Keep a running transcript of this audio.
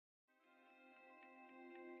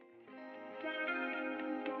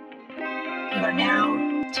are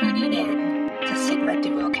now tuning in to Sigma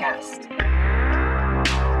Duocast.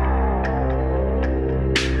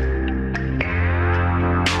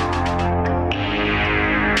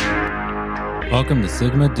 Welcome to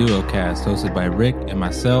Sigma Duocast, hosted by Rick and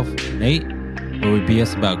myself, Nate, where we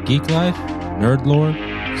BS about geek life, nerd lore,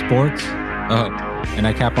 sports, and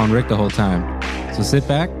I cap on Rick the whole time. So sit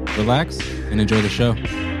back, relax, and enjoy the show.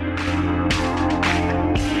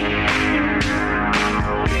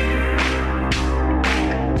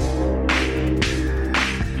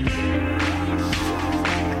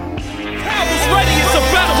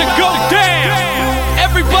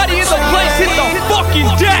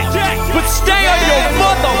 But stay on your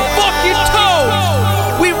motherfucking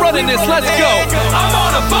toes. We running this, let's go. I'm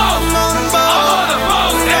on a boat. I'm on a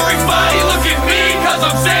boat. Everybody look at me, cause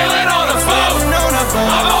I'm sailing on a boat.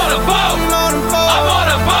 I'm on a boat. I'm on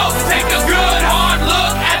a boat. Take a good hard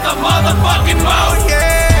look at the motherfucking boat.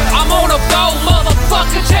 I'm on a boat,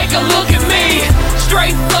 motherfucker, take a look at me.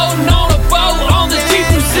 Straight floating on a boat on the deep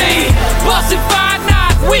blue sea. Bustin'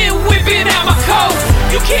 5-9, wind whipping out my coat.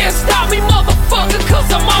 You can't stop me, motherfucker,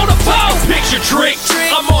 cause I'm on a boat. Picture trick,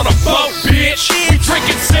 I'm on a boat, bitch. We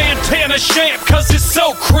drinking Santana champ, cause it's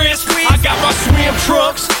so crisp. I got my swim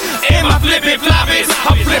trunks and my flippin' floppies.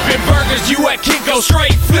 I'm flipping burgers, you at Kinko,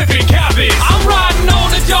 straight flipping cabbage. I'm riding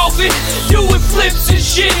on a dolphin, doing flips and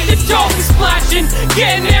shit. The dolphin splashing,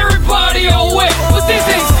 getting everybody all wet. But this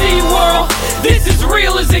ain't SeaWorld, this is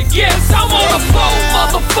real as it gets. I'm on a boat,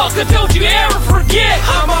 motherfucker, don't you ever forget.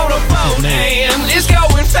 I'm on a boat and it's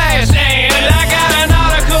going fast, and I got an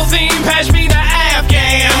nautical theme, pass me the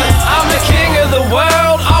Afghan. I'm the king of the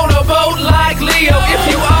world on a boat like Leo. If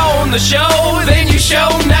you own the show, then you show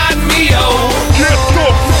not Mio. Get the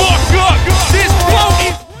fuck up!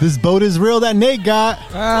 This boat is real that Nate got.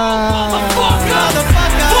 Motherfucker!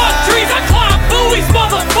 Fuck trees, I climb buoys,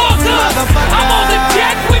 motherfucker! I'm on the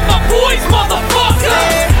deck with my boys,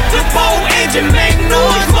 motherfucker! The boat engine make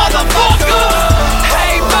noise, motherfucker!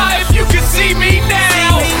 Hey, ma, if you can see me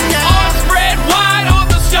now, arms spread wide on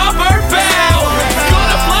the starboard bow.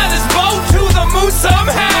 Gonna fly this boat to the moon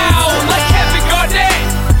somehow. Like Kevin Garnett,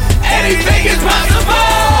 anything is possible.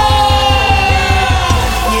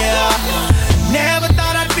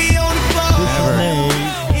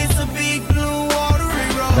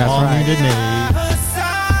 That's all right. needed Nate.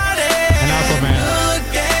 And Aquaman.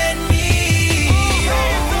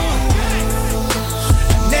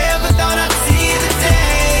 Never thought I'd see the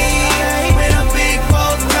day when a big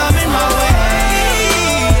boat's coming my way.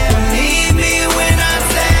 Believe me when I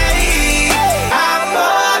say I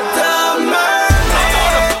fucked a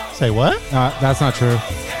mermaid. Say what? That's not true.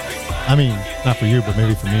 I mean, not for you, but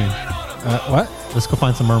maybe for me. What? Let's go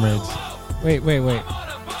find some mermaids. Wait.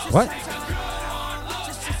 What?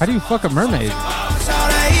 How do you fuck a mermaid?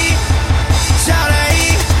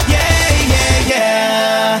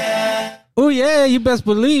 Oh, yeah, you best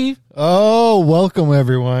believe. Oh, welcome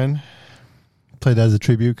everyone. Played that as a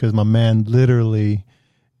tribute because my man literally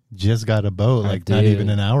just got a boat like not even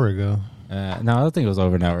an hour ago. No, I don't think it was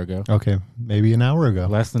over an hour ago. Okay, maybe an hour ago.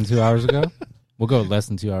 Less than 2 hours ago? We'll go less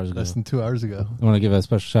than 2 hours ago. Less than 2 hours ago. I want to give a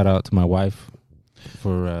special shout out to my wife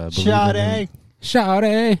for Sade.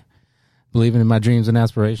 believing in my dreams and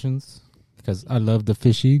aspirations because I love the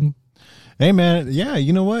fishing. Hey man, yeah,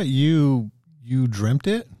 you know what? You dreamt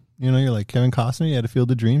it. You know, you're like Kevin Costner. You had a Field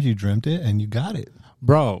of Dreams. You dreamt it, and you got it,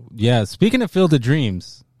 bro. Yeah. Speaking of Field of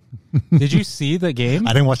Dreams, did you see the game?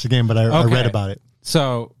 I didn't watch the game, but I read about it.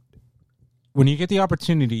 So, when you get the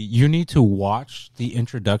opportunity, you need to watch the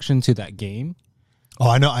introduction to that game. Oh,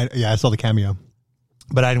 I know. I saw the cameo,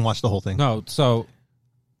 but I didn't watch the whole thing. No, so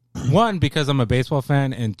one, because I'm a baseball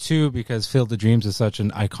fan, and two, because Field of Dreams is such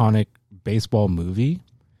an iconic baseball movie.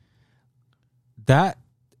 That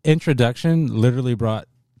introduction literally brought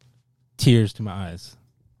tears to my eyes.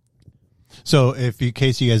 So, in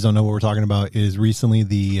case you guys don't know what we're talking about, is recently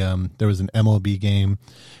there was an MLB game,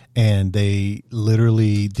 and they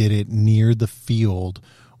literally did it near the field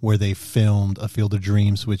where they filmed a Field of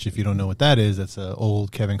Dreams, which, if you don't know what that is, that's an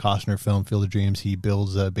old Kevin Costner film, Field of Dreams. He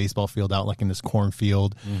builds a baseball field out like in this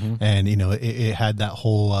cornfield, and you know it had that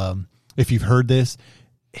whole. If you've heard this,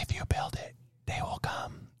 if you build it, they will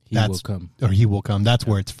come. He will come. That's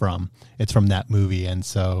where it's from. It's from that movie. And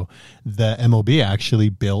so the MLB actually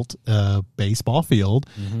built a baseball field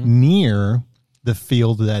near the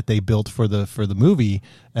field that they built for the movie,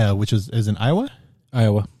 which is in Iowa.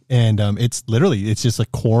 And it's just a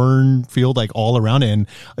cornfield like all around it. And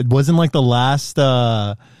it wasn't like the last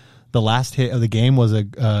hit of the game was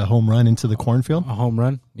a home run into the cornfield. A home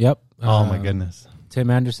run. Yep. Oh my goodness. Tim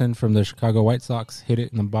Anderson from the Chicago White Sox hit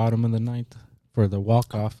it in the bottom of the ninth for the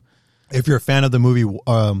walk-off. If you're a fan of the movie,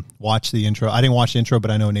 watch the intro. I didn't watch the intro,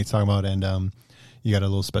 but I know what Nate's talking about, and you got a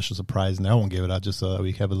little special surprise, and I won't give it out just so that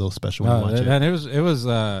we have a little special when you watch it. And it was.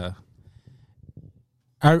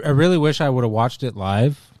 I really wish I would have watched it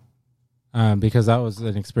live, because that was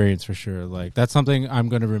an experience for sure. Like that's something I'm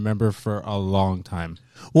going to remember for a long time.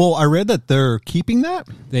 Well, I read that they're keeping that.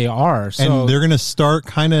 They are, so And they're going to start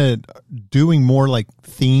kind of doing more like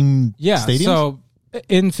themed stadiums. So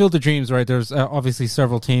in Field of Dreams, right, there's obviously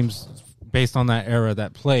several teams based on that era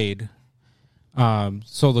that played.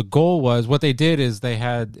 So the goal was, what they did is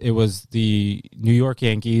it was the New York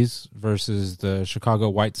Yankees versus the Chicago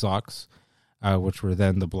White Sox, which were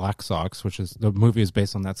then the Black Sox, which is the movie is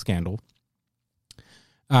based on that scandal.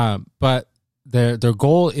 But their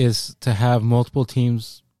goal is to have multiple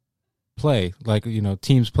teams play, like,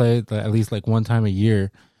 teams play at least like one time a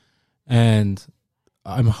year. And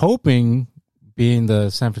I'm hoping, being the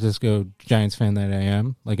San Francisco Giants fan that I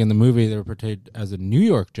am, like in the movie, they were portrayed as the New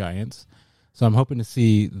York Giants. So I'm hoping to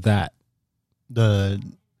see that. The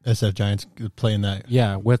SF Giants playing that.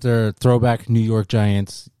 Yeah, with their throwback New York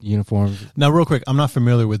Giants uniforms. Now, real quick, I'm not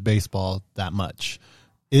familiar with baseball that much.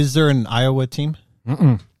 Is there an Iowa team?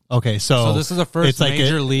 Mm-mm. Okay, so this is the first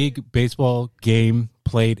major league baseball game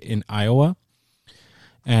played in Iowa.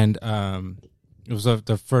 And it was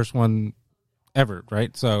the first one ever,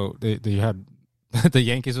 right? So they had the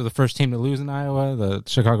Yankees were the first team to lose in Iowa. The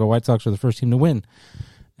Chicago White Sox were the first team to win.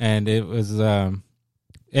 And it was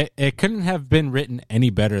it couldn't have been written any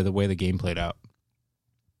better the way the game played out.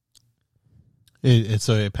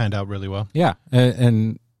 So it panned out really well. Yeah,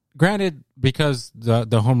 and granted, because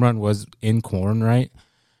the home run was in corn, right?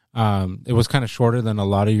 It was kind of shorter than a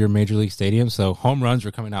lot of your major league stadiums, so home runs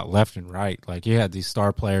were coming out left and right. Like you had these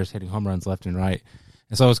star players hitting home runs left and right,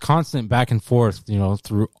 and so it was constant back and forth,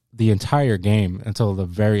 through the entire game until the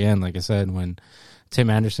very end. Like I said, when Tim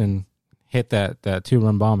Anderson hit that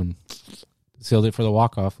 2-run bomb and sealed it for the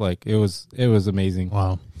walk-off, like it was amazing.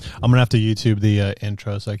 Wow, I'm gonna have to YouTube the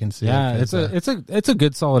intro so I can see. Yeah, it, it's a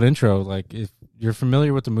good solid intro. Like if you're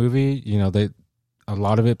familiar with the movie, a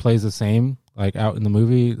lot of it plays the same. Like out in the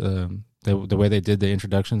movie, the way they did the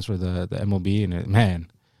introductions for the MLB, and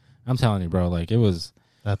man, I'm telling you, bro, like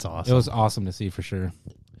that's awesome. It was awesome to see for sure.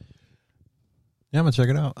 Yeah, I'm gonna check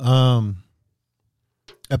it out.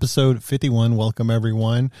 Episode 51. Welcome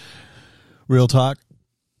everyone. Real talk.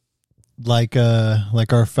 Like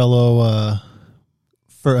our fellow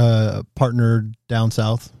partner down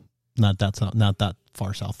south, not that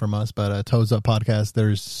far south from us, but Toes Up Podcast.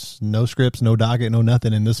 There's no scripts, no docket, no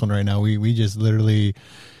nothing in this one right now. We just literally,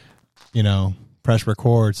 press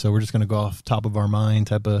record. So we're just gonna go off top of our mind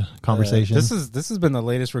type of conversation. This has been the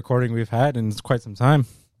latest recording we've had in quite some time.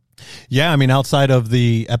 Yeah, I mean, outside of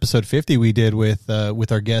the episode 50 we did with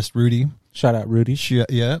our guest Rudy. Shout out Rudy.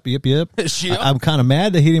 Yep. I'm kind of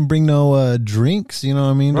mad that he didn't bring no drinks,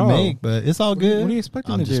 to make, but it's all good. What are you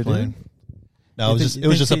expecting I'm to just do, playing. dude? No, it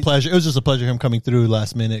was just a pleasure. It was just a pleasure him coming through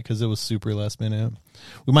last minute because it was super last minute.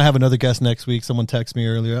 We might have another guest next week. Someone texted me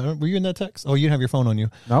earlier. Were you in that text? Oh, you didn't have your phone on you.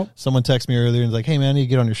 No. Someone texted me earlier and was like, "Hey man, I need to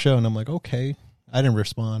get on your show." And I'm like, "Okay." I didn't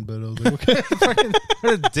respond, but I was like, "Okay."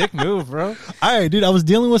 What a dick move, bro. All right, dude. I was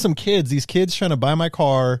dealing with some kids. These kids trying to buy my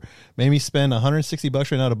car, made me spend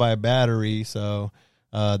 $160 right now to buy a battery. So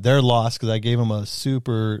they're lost because I gave them I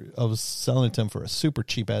was selling it to them for a super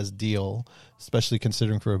cheap ass deal, especially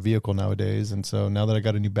considering for a vehicle nowadays. And so now that I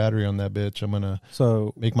got a new battery on that bitch, I'm gonna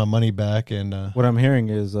make my money back. And what I'm hearing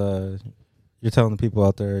is you're telling the people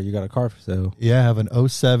out there you got a car for sale. Yeah, I have an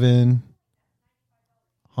 07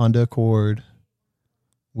 Honda Accord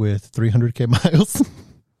with 300K miles.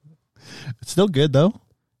 It's still good though.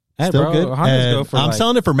 Hey, still bro, good. Hondas go for I'm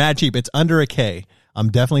selling it for mad cheap. It's under a K. I'm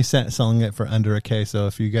definitely selling it for under a K. So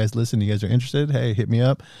if you guys listen, you guys are interested, hey, hit me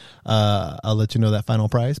up. I'll let you know that final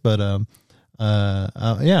price. But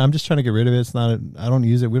yeah, I'm just trying to get rid of it. It's not. I don't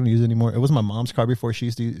use it. We don't use it anymore. It was my mom's car before. She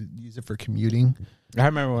used to use it for commuting. I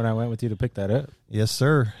remember when I went with you to pick that up. Yes,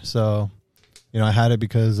 sir. So, I had it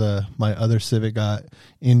because my other Civic got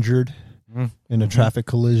injured in a traffic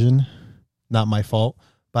collision. Not my fault,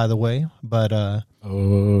 by the way. But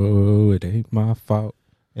oh, it ain't my fault.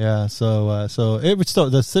 Yeah, so it was still,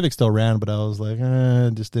 the Civic still ran, but I was like,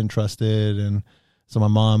 just didn't trust it, and so my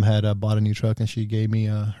mom had bought a new truck, and she gave me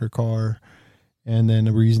her car, and then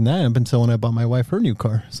we were using that up until when I bought my wife her new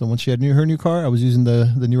car. So once she had her new car, I was using the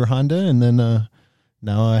newer Honda, and then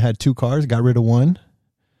now I had two cars, got rid of one.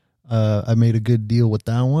 I made a good deal with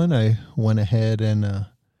that one. I went ahead and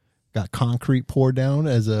got concrete poured down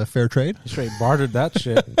as a fair trade. Straight bartered that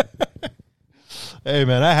shit. Hey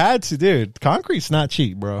man, I had to, dude. Concrete's not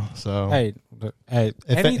cheap, bro. So hey,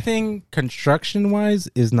 anything construction wise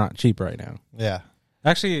is not cheap right now. Yeah.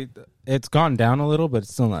 Actually, it's gone down a little, but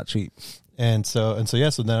it's still not cheap. And so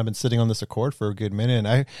then I've been sitting on this Accord for a good minute. And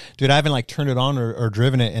I haven't like turned it on or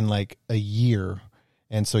driven it in like a year.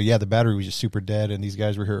 And so, yeah, the battery was just super dead. And these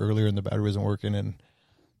guys were here earlier and the battery wasn't working. And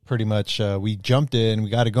pretty much we jumped in, we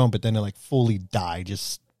got it going, but then it like fully died,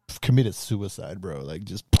 just committed suicide, bro. Like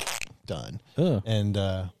just done. Ugh. And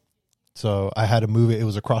so I had to move it. It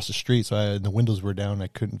was across the street. So the windows were down. I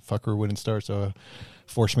couldn't, fucker wouldn't start. So it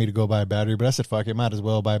forced me to go buy a battery. But I said, fuck it, might as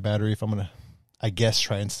well buy a battery if I'm going to, I guess,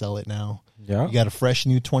 try and sell it now. Yeah. You got a fresh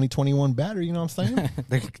new 2021 battery, you know what I'm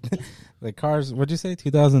saying? The cars, what'd you say?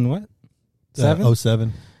 2000 what?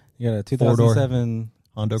 07 You got a Four-door 2007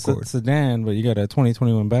 Honda Accord. sedan, but you got a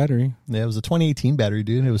 2021 battery. Yeah, it was a 2018 battery,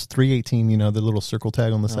 dude. It was 318, you know, the little circle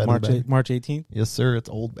tag on the side of the battery. March 18th? Yes, sir. It's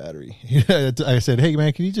old battery. I said, hey,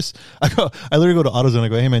 man, can you just, I literally go to AutoZone. I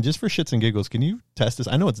go, hey, man, just for shits and giggles, can you test this?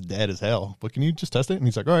 I know it's dead as hell, but can you just test it? And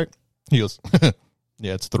he's like, all right. He goes,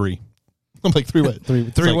 yeah, it's 3. I'm like, 3 what? Three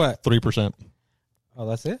It's like what? 3%. Oh,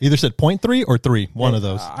 that's it? Either said 0.3 or 3. One of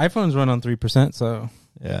those. iPhones run on 3%, so.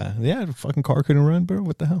 Yeah. The fucking car couldn't run, bro.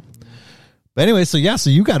 What the hell? But anyway, so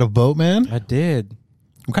you got a boat, man. I did.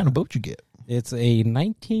 What kind of boat you get? It's a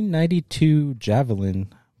 1992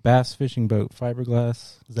 Javelin bass fishing boat,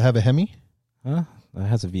 fiberglass. Does it have a Hemi? Huh? It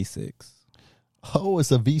has a V6. Oh,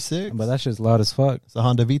 it's a V6? But that's just loud as fuck. It's a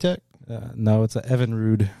Honda VTEC? No, it's a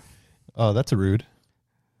Evinrude. Oh, that's a rude.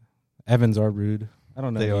 Evans are rude. I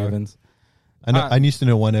don't know They the are. Evans. I know. I used to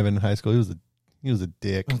know one Evan in high school. He was a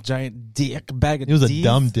dick. Giant dick bag of He was a D's.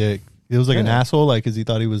 dumb dick. It was like an Yeah. asshole, like, because he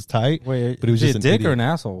thought he was tight. Wait, but he was is he just a an dick idiot. or an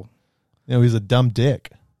asshole? You know, he was a dumb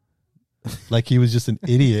dick. Like he was just an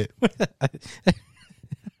idiot.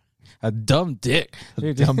 A dumb dick.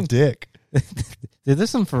 A dumb dick. Dude, there's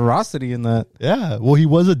some ferocity in that. Yeah. Well, he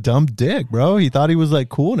was a dumb dick, bro. He thought he was like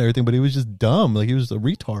cool and everything, but he was just dumb. Like he was a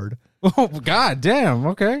retard. Oh, god damn.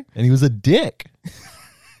 Okay. And he was a dick.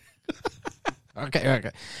 Okay.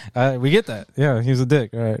 We get that. Yeah, he was a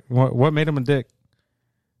dick. All right. What made him a dick?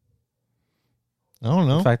 I don't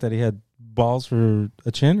know. The fact that he had balls for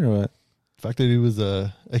a chin or what? The fact that he was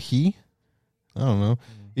a he. I don't know.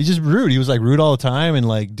 He's just rude. He was like rude all the time and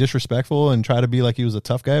like disrespectful and try to be like he was a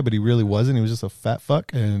tough guy, but he really wasn't. He was just a fat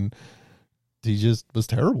fuck and he just was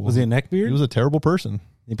terrible. Was he a neckbeard? He was a terrible person.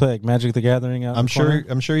 He played like Magic the Gathering out. I'm sure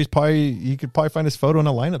he could probably find his photo in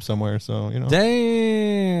a lineup somewhere. So, you know.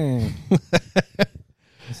 Dang.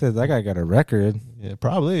 He said that guy got a record. Yeah,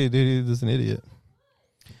 probably. Dude, he's an idiot.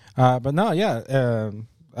 But no, yeah.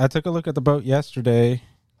 I took a look at the boat yesterday.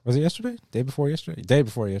 Was it yesterday? Day before yesterday? Day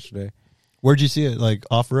before yesterday. Where'd you see it? Like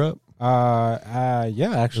offer up? Yeah, It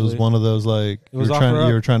actually. was one of those like It was you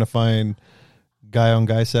OfferUp. were trying to find guy on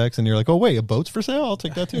guy sex and you're like, oh wait, a boat's for sale? I'll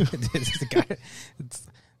take that too. It's the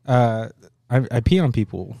guy. I pee on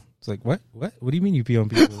people. It's like, what? What do you mean you pee on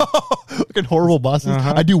people? Fucking horrible bosses.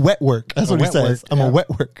 Uh-huh. I do wet work. That's what he wet says. work, I'm yeah. a wet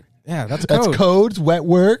work. Yeah, that's That's code. codes, wet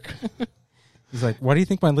work. He's like, why do you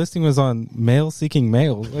think my listing was on male seeking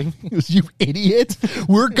male? Like, You idiot.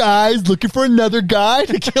 We're guys looking for another guy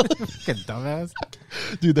to kill him. fucking dumbass.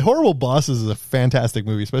 Dude, The Horrible Bosses is a fantastic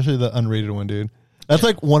movie, especially the unrated one, dude. That's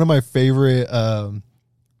like one of my favorite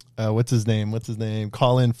what's his name?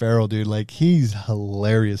 Colin Farrell, dude. Like he's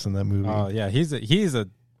hilarious in that movie. Oh yeah, he's a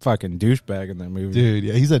fucking douchebag in that movie. Dude,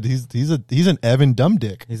 yeah, he's an Evan Dumb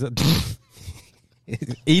Dick. He's a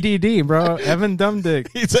EDD, bro. Evan Dumdick.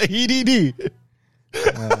 He's a EDD.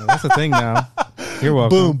 That's a thing now. You're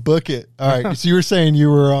welcome. Boom, book it. All right. So you were saying you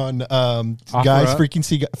were on guys Up. freaking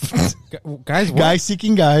see Guys, what? guys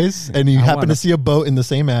seeking guys, and you happen wanna- to see a boat in the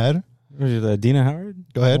same ad. Was it Dina Howard?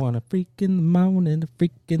 Go ahead. I want a freak in the morning, a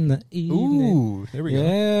freak in the evening. Ooh, there we go.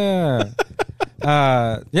 Yeah.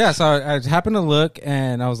 Yeah, so I happened to look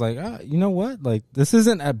and I was like, oh, you know what? Like, this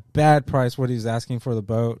isn't a bad price what he's asking for the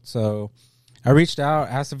boat. So I reached out,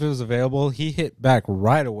 asked if it was available. He hit back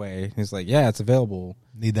right away. He's like, yeah, it's available.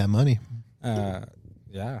 Need that money. Yeah.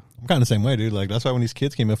 I'm kind of the same way, dude. Like that's why when these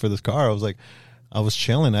kids came up for this car, I was like, I was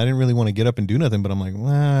chilling. I didn't really want to get up and do nothing, but I'm like,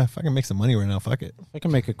 well, if I can make some money right now, fuck it, I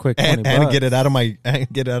can make a quick 20 and bucks. get it out of my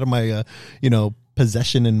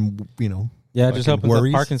possession and Yeah, just fucking opens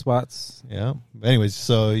worries. up parking spots. Yeah. But anyways,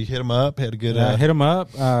 so you hit him up, had a good I hit him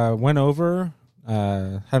up, went over,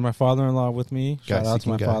 had my father-in-law with me. Shout out to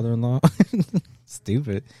my guy. father-in-law.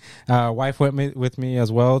 Stupid. Wife went with me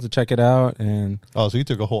as well to check it out. And oh, so you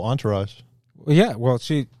took a whole entourage. yeah, well,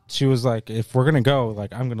 she was like, if we're going to go,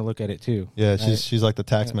 like, I'm going to look at it too. Yeah, she's like the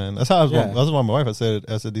tax man. That's how I was. Yeah. That was my wife. I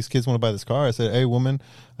said these kids want to buy this car. I said, hey woman,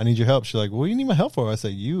 I need your help. She's like, what do you need my help for? I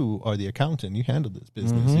said, you are the accountant. You handle this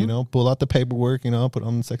business. Mm-hmm. Pull out the paperwork. Put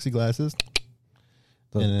on sexy glasses.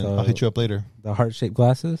 and then I'll hit you up later. The heart-shaped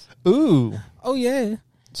glasses. Ooh. Oh, yeah.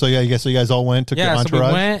 So yeah, so you guys all went, took your Yeah, so we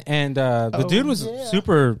entourage. went, and the dude was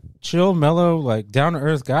super chill, mellow, like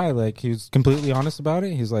down-to-earth guy. Like, he was completely honest about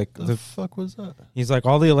it. He's like, The fuck was that? he's like,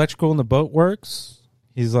 all the electrical in the boat works.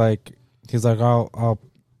 He's like, I'll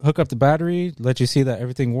hook up the battery, let you see that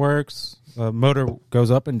everything works. Motor goes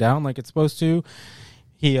up and down like it's supposed to.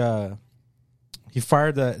 He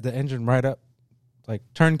fired the engine right up, like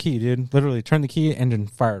turnkey, dude. Literally turned the key, engine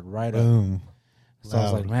fired right up. Boom. So I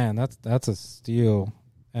was like, man, that's a steal.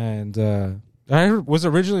 And I was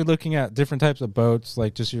originally looking at different types of boats,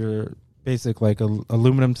 like just your basic like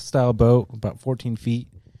aluminum style boat, about 14 feet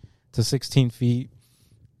to 16 feet.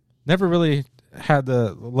 Never really had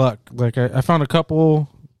the luck. Like I found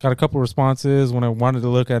got a couple responses. When I wanted to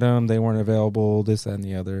look at them, they weren't available, this, that, and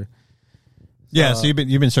the other. Yeah, so you've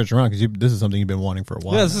been searching around because this is something you've been wanting for a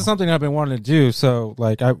while. Yeah, this is something I've been wanting to do. So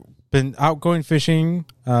like I've been out going fishing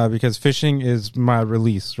because fishing is my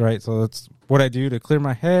release, right? So that's what I do to clear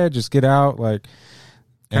my head, just get out, like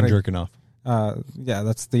and jerking off. Yeah,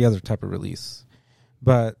 that's the other type of release.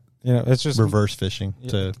 But you know, it's just Reverse fishing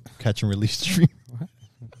to catch and release stream.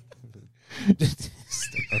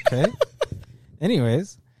 Okay.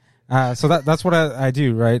 Anyways, so that's what I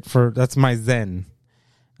do, right? That's my zen.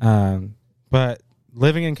 But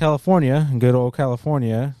living in California, in good old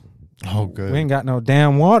California, Oh, good. we ain't got no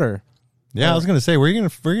damn water. Yeah, I was gonna say where you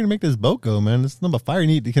gonna make this boat go, man. It's not a fire.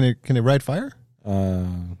 Can it ride fire?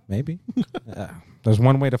 Maybe. There's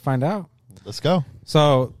one way to find out. Let's go.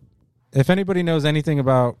 So, if anybody knows anything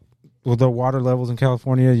about the water levels in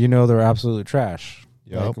California, you know they're absolute trash.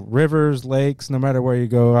 Yep. Like rivers, lakes, no matter where you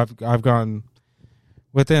go. I've gone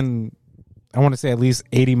within, I want to say at least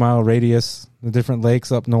 80-mile radius. The different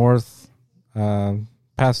lakes up north,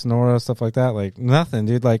 past Sonora, stuff like that. Like nothing,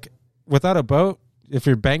 dude. Like without a boat, if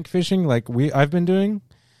you're bank fishing, like I've been doing,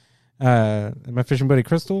 my fishing buddy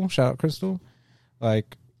Crystal, shout out Crystal,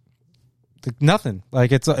 like nothing.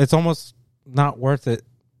 Like it's almost not worth it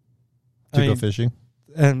To go fishing.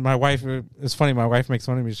 And my wife, it's funny, my wife makes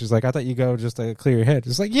fun of me. She's like, I thought you go just to clear your head.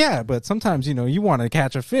 It's like, yeah, but sometimes, you want to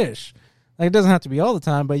catch a fish. Like, it doesn't have to be all the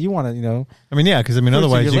time, but you want to, I mean, yeah, because fruits of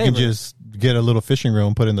otherwise your you can labor. just get a little fishing reel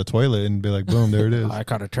and put it in the toilet and be like, boom, there it is. I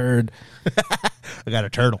caught a turd. I got a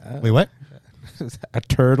turtle. Wait, what? A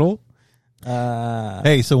turtle?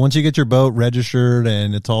 Hey, so once you get your boat registered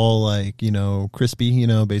and it's all like, crispy,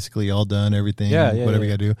 basically all done, everything, whatever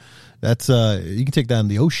you got to do, that's, you can take that in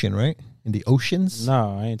the ocean, right? In the oceans?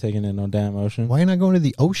 No, I ain't taking in no damn ocean. Why are you not going to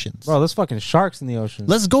the oceans? Bro, there's fucking sharks in the ocean.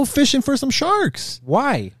 Let's go fishing for some sharks.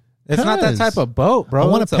 Why? It's not that 'Cause type of boat, bro. I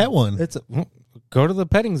want It's to pet one. Go to the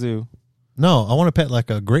petting zoo. No, I want to pet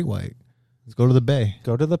like a great white. Let's go to the bay.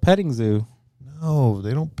 Go to the petting zoo. No,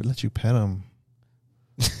 they don't let you pet them.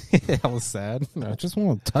 That was sad. I just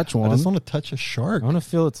want to touch one. I just want to touch a shark. I want to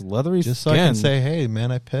feel its leathery Just so skin. I can say, hey,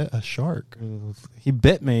 man, I pet a shark. He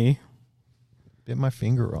bit me. Bit my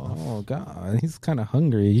finger off. Oh, God. He's kind of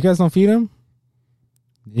hungry. You guys don't feed him?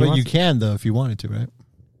 But you can, though, if you wanted to, right?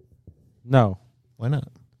 No. Why not?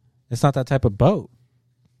 It's not that type of boat.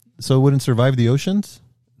 So it wouldn't survive the oceans?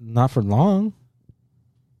 Not for long.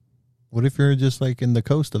 What if you're just like in the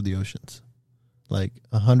coast of the oceans? Like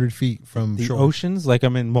 100 feet from The shore? oceans? Like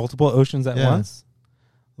I'm in multiple oceans at Yeah. once?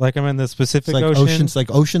 Like I'm in the It's Pacific like Ocean? oceans, like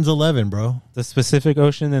Ocean's 11, bro. The Pacific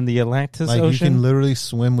Ocean and the Atlantis Like you Ocean? can literally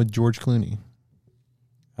swim with George Clooney.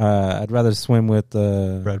 I'd rather swim with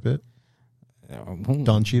Brad Pitt.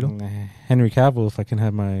 Don Cheadle? Henry Cavill if I can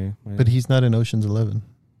have my But he's not in Ocean's 11.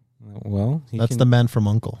 well, That's the man from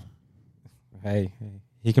Uncle. Hey,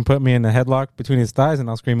 he can put me in a headlock between his thighs and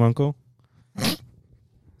I'll scream uncle.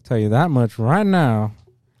 Tell you that much right now.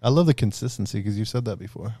 I love the consistency because you said that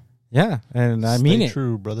before. Yeah, and I mean Stay it.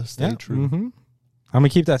 true, brother. Stay Yeah, true. mhm. I'm gonna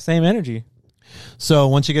keep that same energy. So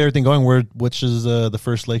once you get everything going, which is the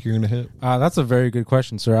first lake you're going to hit? That's a very good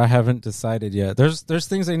question, sir. I haven't decided yet. There's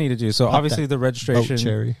things I need to do. So Pop obviously that the registration. Boat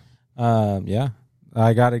cherry. Yeah,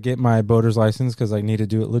 I got to get my boater's license because I need to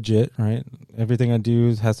do it legit. Right, everything I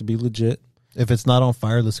do has to be legit. If it's not on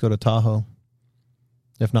fire, let's go to Tahoe.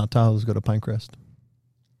 If not Tahoe, let's go to Pinecrest.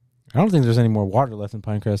 I don't think there's any more water left in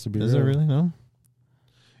Pinecrest to be. Is real. it really? No.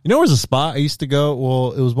 You know, there's a spot I used to go.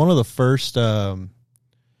 Well, it was one of the first. Let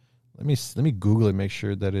me Google it, make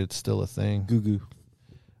sure that it's still a thing. Goo goo.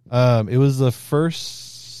 It was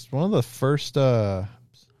one of the first kind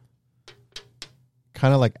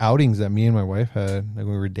of like outings that me and my wife had, like when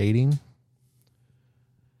we were dating.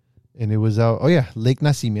 And it was out. Oh yeah, Lake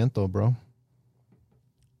Nacimiento, bro.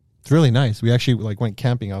 It's really nice. We actually like went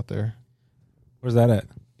camping out there. Where's that at?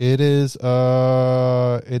 It is.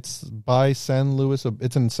 It's by San Luis.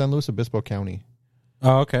 It's in San Luis Obispo County.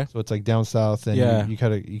 Oh, okay. So it's like down south, and Yeah. you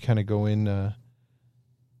kind of go in.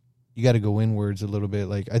 You got to go inwards a little bit.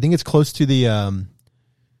 Like I think it's close to the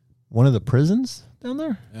one of the prisons down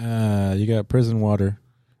there. You got prison water.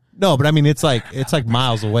 No, but I mean it's like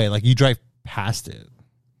miles away. Like you drive past it.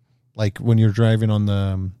 Like when you're driving on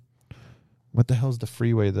the what the hell's the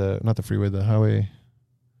freeway? Not the freeway, the highway.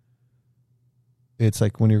 It's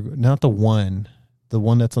like when you're not the one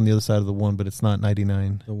that's on the other side of the one, but it's not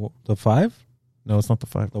 99. The 5? No, it's not the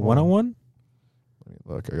 5. The 101? Let me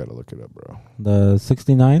look. I gotta look it up, bro. The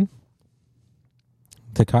 69?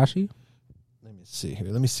 Takashi? Let me see here.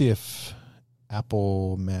 Let me see if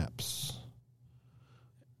Apple Maps.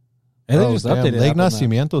 Hey, they just updated Lake Apple Maps.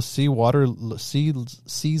 Nacimiento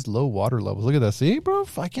sees low water levels. Look at that. See, bro,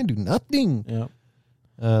 I can't do nothing. Yeah.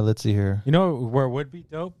 Let's see here. You know where would be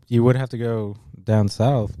dope? You would have to go down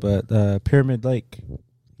south, but Pyramid Lake.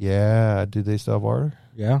 Yeah, do they still have water?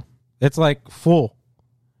 Yeah. It's like full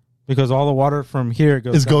because all the water from here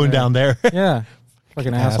goes It's going down there. Yeah.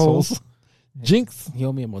 Fucking assholes. Jinx. You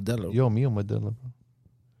owe me a Modelo. Yo, me on my Dylan.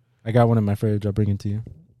 I got one in my fridge. I'll bring it to you.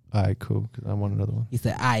 All right, cool. 'Cause I want another one. He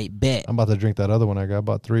said, I bet. I'm about to drink that other one I got. I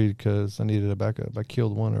bought 3 because I needed a backup. I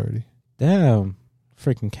killed one already. Damn.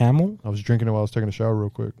 Freaking Camel. I was drinking it while I was taking a shower real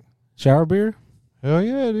quick. Shower beer. Hell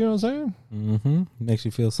yeah, you know what I'm saying? Mm-hmm. Makes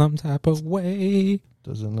you feel some type of way.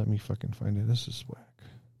 Doesn't let me fucking find it. This is whack.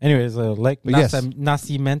 Anyways, Lake But yes.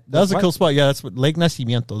 Nacimiento. That was a What? cool spot. Yeah, that's what, Lake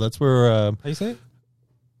Nacimiento. That's where How you say it?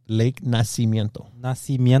 Lake Nacimiento.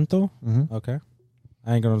 Nacimiento. Mm-hmm. Okay.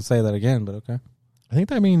 I ain't gonna say that again, but okay. I think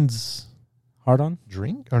that means Hard on.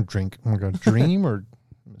 drink. Oh my god, dream or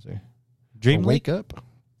let me see. Dream Or Lake. wake up.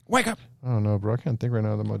 Wake up. I don't know, bro. I can't think right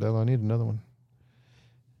now of the Modelo. I need another one.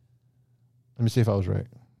 Let me see if I was right.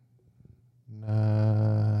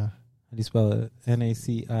 How do you spell it?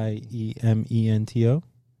 Naciemento.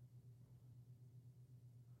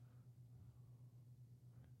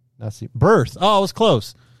 Birth. Oh, I was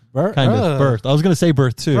close. Kind of birth. I was gonna say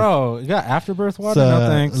birth too. Bro, you got afterbirth water? It's, No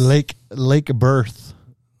thanks. Lake Birth.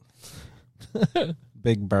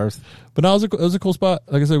 Big birth. But no, it was a cool spot.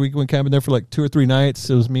 Like I said, we went camping there for like 2 or 3 nights.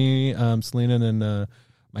 It was me, Selena, and then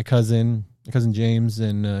my cousin James,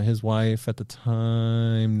 and his wife at the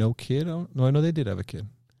time. No kid. No, I know they did have a kid.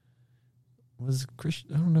 Was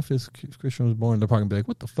Christian? I don't know if Christian was born. They're probably gonna be like,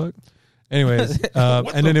 "What the fuck?" Anyways,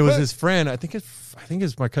 and then it was his friend. I think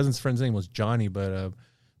my cousin's friend's name was Johnny. But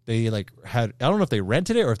they like had. I don't know if they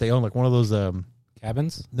rented it or if they own like one of those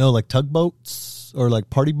Cabins? no, like tugboats or like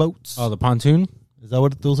party boats. Oh, the pontoon? Is that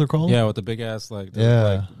what those are called? Yeah, with the big ass like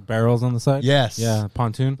barrels on the side. Yes. Yeah,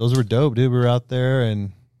 pontoon. Those were dope, dude. We were out there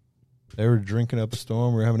and they were drinking up a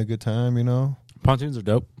storm. We were having a good time, you know. Pontoons are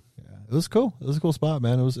dope. Yeah, it was cool. It was a cool spot,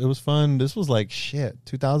 man. It was fun. This was like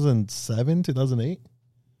 2007, 2008.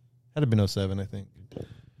 Had to been 07, I think.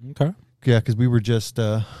 Okay. Yeah, because we were just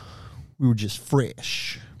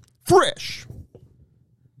fresh. Fresh.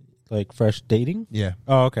 Like fresh dating? Yeah.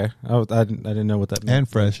 Oh, okay. I didn't know what that meant. And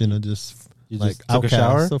fresh, you know, just You like just took a outcast.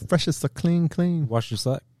 shower? So fresh is so clean. Wash your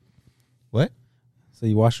sack. What? So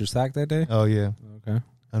you washed your sack that day? Oh yeah. Okay.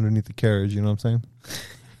 Underneath the carriage, you know what I'm saying?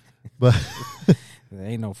 But There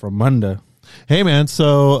ain't no Fromunda. hey man,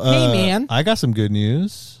 so Hey, man. I got some good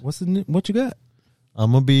news. What you got?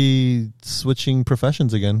 I'm gonna be switching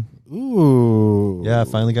professions again. Ooh. Yeah, I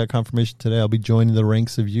finally got confirmation today. I'll be joining the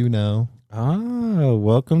ranks of you now. Ah,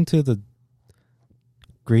 welcome to the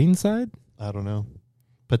green side. I don't know.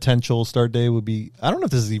 Potential start day would be. I don't know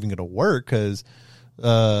if this is even gonna work because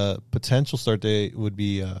potential start day would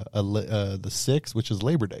be the 6th, which is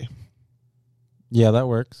Labor Day. Yeah, that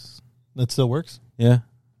works. That still works. Yeah.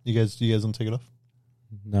 You guys don't take it off.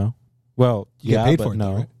 No. Well, You get yeah, paid but for it,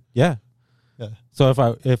 no. though, right? Yeah. Yeah.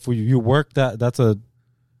 So if you work that's a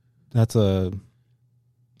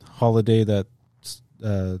holiday that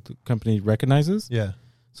the company recognizes. Yeah.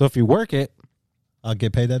 So if you work it, I'll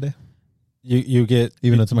get paid that day. you get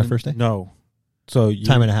Even though it's my first day? No. So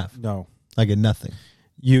Time and a half. No. I get nothing.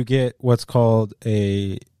 You get what's called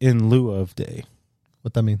a in lieu of day.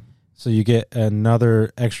 What that mean? So you get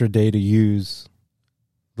another extra day to use,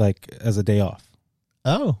 like as a day off.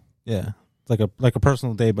 Oh, Yeah, it's like a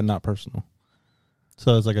personal day, but not personal.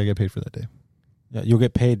 so it's like I get paid for that day. Yeah, you'll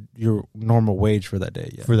get paid your normal wage for that day.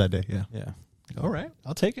 Yeah, For that day, yeah. yeah. All right,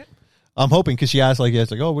 I'll take it. I'm hoping because she asked like, yeah,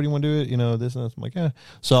 it's like, oh, what do you want to do? It, you know, this and that. I'm like, yeah.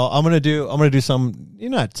 So I'm gonna do some you're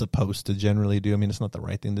not supposed to generally do. I mean, it's not the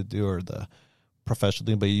right thing to do or the professional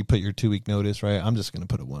thing, but you put your 2-week notice, right? I'm just gonna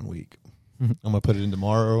put it 1 week. I'm gonna put it in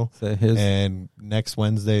tomorrow. So his- And next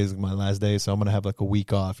Wednesday is my last day, so I'm gonna have like a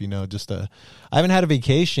week off. I haven't had a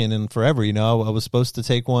vacation in forever. I was supposed to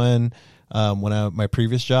take one when my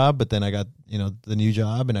previous job, but then I got the new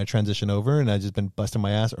job and I transitioned over, and I just been busting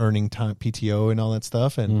my ass earning time PTO and all that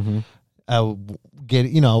stuff. And I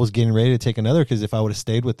was getting ready to take another, because if I would have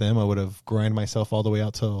stayed with them, I would have grinded myself all the way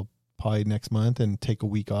out till probably next month and take a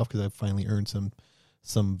week off, because I finally earned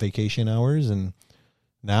some vacation hours. And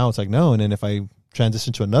now it's like, no. And then if I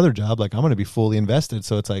transition to another job, like, I'm going to be fully invested.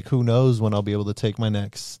 So it's like, who knows when I'll be able to take my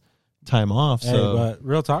next time off. Hey, So but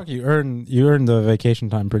real talk, you earn the vacation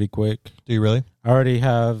time pretty quick. do you really? I already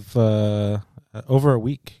have over a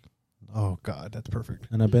week, Oh God, that's perfect.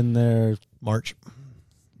 and I've been there. March.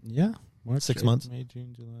 Yeah, March, 6 April, months. May,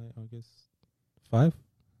 June, July, August, 5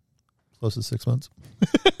 Close to 6 months.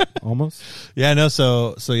 almost. Yeah, no.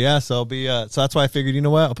 So I'll be, so that's why I figured, you know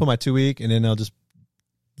what? I'll put my 2 week, and then I'll just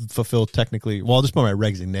fulfill technically. Well, I'll just put my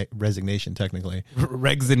resignation technically.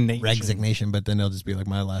 Resignation, but then it'll just be like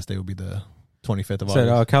my last day will be the 25th of Said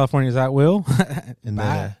August. California's at will. And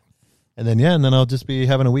Bye. then I'll just be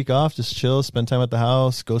having a week off, just chill, spend time at the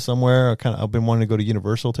house, go somewhere. I've been wanting to go to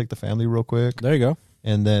Universal, take the family real quick, There you go.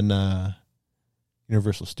 and then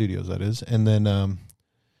Universal Studios, that is, and then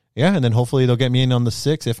and then hopefully they'll get me in on the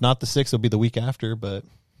 6th. If not the 6th, it'll be the week after. But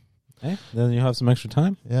Hey, then you have some extra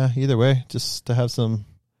time. yeah, either way, just to have some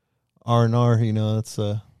R&R, that's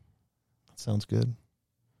that sounds good.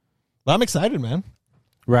 But I'm excited, man.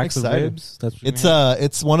 Racks of Excited. ribs. That's what you're gonna have.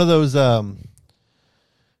 It's one of those. I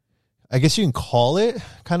guess you can call it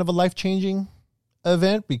kind of a life-changing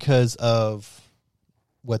event because of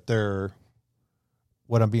what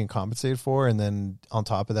I'm being compensated for, and then on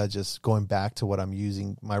top of that, just going back to what I'm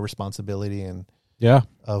using, my responsibility and Yeah,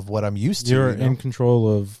 of what I'm used to. you're you know? in control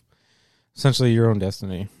of essentially your own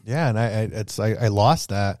destiny. Yeah, and I lost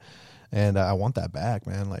that, and I want that back,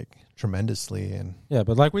 man, like tremendously. And Yeah,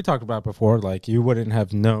 but like we talked about before, like you wouldn't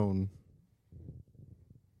have known,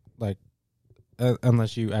 like,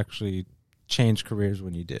 unless you actually changed careers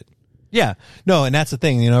when you did. yeah, no, and that's the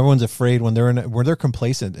thing. Everyone's afraid when they're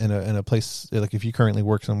complacent in a place, like if you currently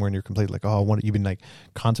work somewhere and you're complacent, like, oh, you've been like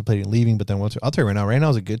contemplating leaving, but then I'll tell you right now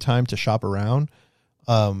is a good time to shop around,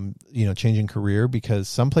 changing career, because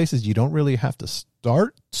some places you don't really have to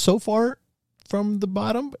start so far from the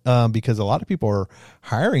bottom, because a lot of people are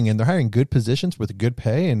hiring, and they're hiring good positions with good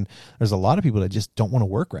pay, and there's a lot of people that just don't want to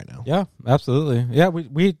work right now. Yeah, absolutely. Yeah,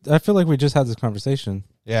 we I feel like we just had this conversation.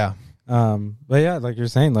 Yeah. But yeah, like you're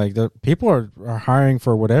saying, like the people are hiring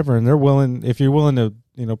for whatever, and they're willing, if you're willing to,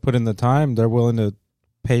 put in the time, they're willing to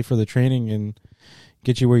pay for the training and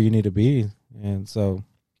get you where you need to be. And so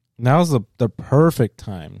now's the perfect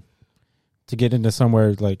time to get into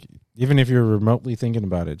somewhere, like, even if you're remotely thinking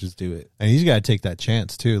about it, just do it. And you just got to take that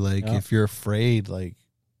chance too. Like, Yeah. if you're afraid, like,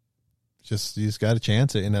 you just got to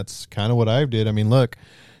chance it. And that's kind of what I did. I mean, look,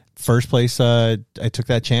 first place, I took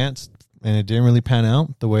that chance, and it didn't really pan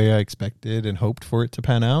out the way I expected and hoped for it to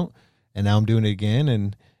pan out. And now I'm doing it again.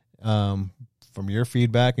 And from your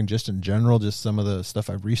feedback and just in general, just some of the stuff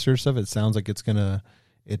I've researched of it, sounds like it's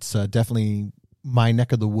definitely my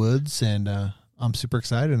neck of the woods. And I'm super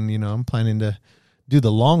excited. And, I'm planning to do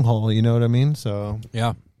the long haul, you know what I mean? So,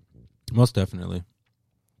 Yeah, most definitely.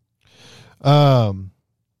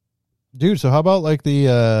 dude, so how about like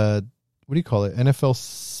the, what do you call it? NFL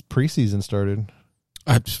preseason started.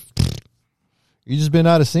 You just been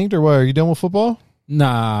out of sync, or what? Are you done with football?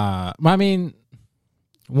 Nah, I mean,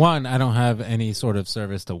 one, I don't have any sort of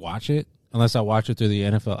service to watch it unless I watch it through the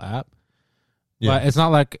NFL app. Yeah. But it's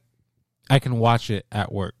not like I can watch it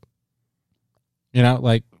at work.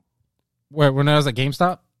 Like when I was at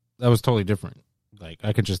GameStop, that was totally different. Like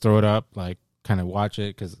I could just throw it up, like kind of watch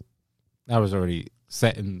it, because I was already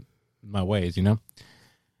set in my ways,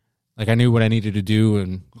 Like I knew what I needed to do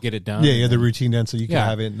and get it done. Yeah, the routine done, so you can Yeah.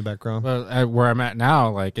 have it in the background. But where I'm at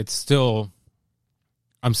now, like I'm still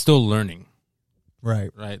learning.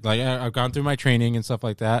 Right. Right. Like I've gone through my training and stuff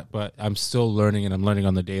like that, but I'm still learning, and I'm learning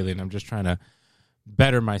on the daily, and I'm just trying to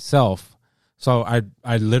better myself. So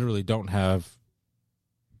I literally don't have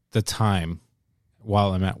the time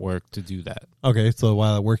while I'm at work to do that. Okay, so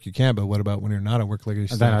while at work you can, but what about when you're not at work? Like, And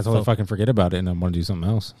then I totally fucking forget about it, and I want to do something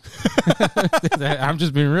else. I'm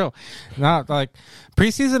just being real. Not like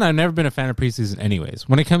preseason. I've never been a fan of preseason anyways.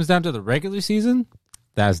 When it comes down to the regular season,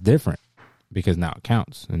 that's different, because now it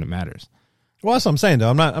counts and it matters. Well, that's what I'm saying, though.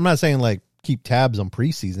 I'm not saying like keep tabs on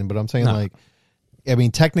preseason, but I'm saying No. like, I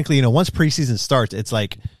mean, technically, once preseason starts, it's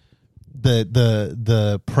like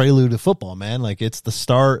the prelude to football, man. Like it's the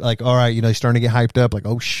start. Like, all right, you know, you're starting to get hyped up. Like,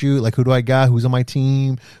 oh shoot, like who do I got? Who's on my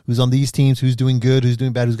team? Who's on these teams? Who's doing good? Who's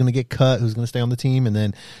doing bad? Who's going to get cut? Who's going to stay on the team? And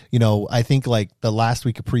then, you know, I think like the last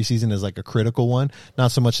week of preseason is like a critical one.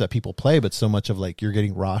 Not so much that people play, but so much of like you're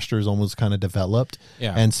getting rosters almost kind of developed.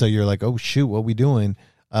 Yeah. And so you're like, oh shoot, what we doing?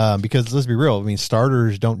 Because let's be real. I mean,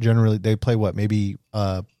 starters don't generally, they play what, maybe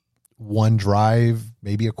one drive,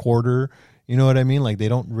 maybe a quarter. You know what I mean? Like they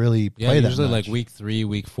don't really play that usually much. like week 3,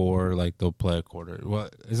 week 4, like they'll play a quarter. Well,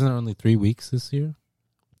 isn't there only 3 weeks this year?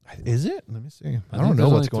 Is it? Let me see. I think don't know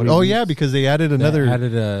there's what's only going on. 3 Oh, yeah, weeks. because they added They another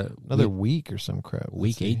added week or some crap. Let's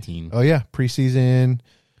week see. 18. Oh, yeah. Preseason,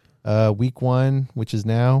 week 1, which is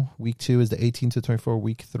now. Week 2 is the 18th to 24.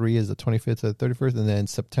 Week 3 is the 25th to the 31st. And then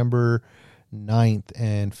September 9th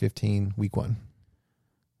and 15, week 1.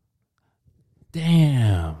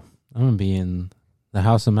 Damn. I'm going to be in the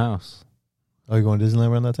House of Mouse. Oh, you're going to Disneyland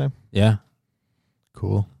around that time? Yeah.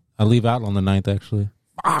 Cool. I leave out on the 9th, actually.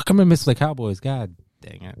 Fuck, I'm going to miss the Cowboys. God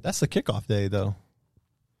dang it. That's the kickoff day, though.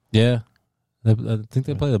 Yeah. I think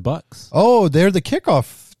they play the Bucks. Oh, they're the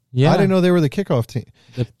kickoff. Yeah. I didn't know they were the kickoff team.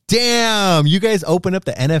 Damn, you guys open up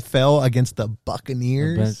the NFL against the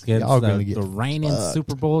Buccaneers. Against Y'all gonna get the reigning fucked.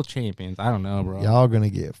 Super Bowl champions. I don't know, bro. Y'all gonna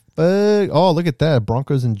get fucked. Oh, look at that.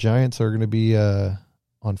 Broncos and Giants are gonna be on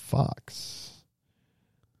Fox.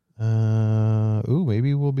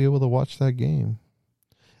 Maybe we'll be able to watch that game.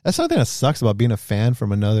 That's something that sucks about being a fan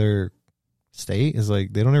from another state is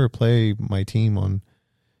like they don't ever play my team on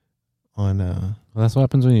Well, that's what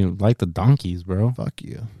happens when you like the donkeys, bro. fuck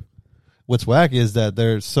you. What's whack is that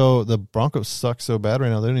the Broncos suck so bad right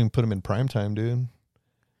now they don't even put them in prime time, dude.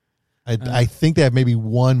 I think they have maybe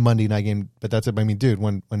one Monday night game, but that's it. I mean, dude,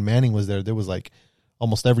 when Manning was there was like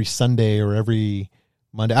almost every Sunday or every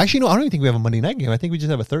Monday. Actually, no, I don't even think we have a Monday night game. I think we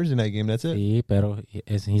just have a Thursday night game. That's it. Sí, pero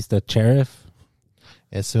he's the sheriff.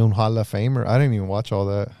 Es un Hall of Famer. I didn't even watch all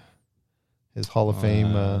that. His Hall of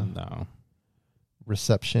Fame No.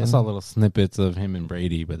 reception. I saw little snippets of him and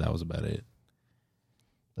Brady, but that was about it.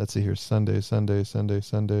 Let's see here. Sunday, Thursday,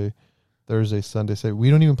 Sunday. We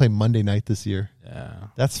don't even play Monday night this year. Yeah.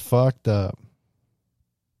 That's fucked up.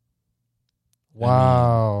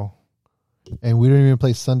 Wow. And we don't even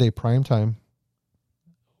play Sunday prime time.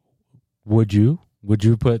 Would you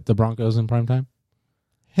put the Broncos in primetime?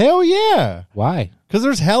 Hell yeah. Why? Because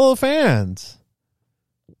there's hella fans.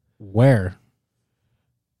 Where?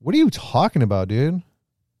 What are you talking about, dude?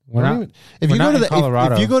 We're Don't not, even- if we're you go not to in the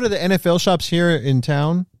Colorado. if you go to the NFL shops here in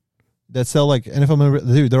town that sell like NFL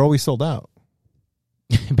memorabilia, dude, they're always sold out.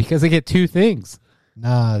 because they get 2 things.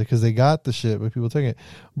 Nah, because they got the shit, but people take it.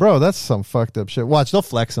 Bro, that's some fucked up shit. Watch, they'll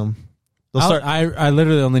flex them. They'll start. I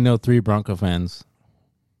literally only know 3 Bronco fans.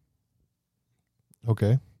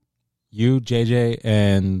 Okay. You, JJ,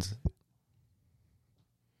 and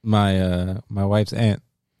my wife's aunt.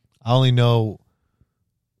 I only know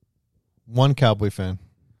one Cowboy fan.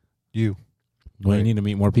 You. Well, you Right. need to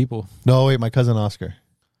meet more people. No, wait, my cousin Oscar.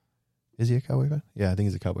 Is he a Cowboy fan? Yeah, I think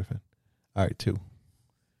he's a Cowboy fan. All right, 2. I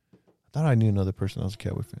thought I knew another person that was a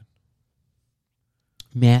Cowboy fan.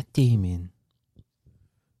 Matt Damon.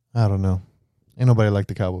 I don't know. Ain't nobody like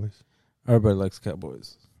the Cowboys. Everybody likes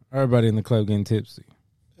Cowboys. Everybody in the club getting tipsy.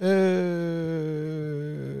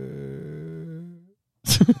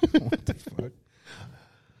 What the fuck?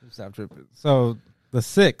 Stop tripping. So the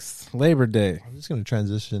 6th, Labor Day. I'm just going to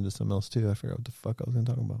transition into something else, too. I forgot what the fuck I was going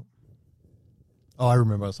to talk about. Oh, I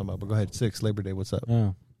remember what I was talking about, but go ahead. 6, Labor Day. What's up?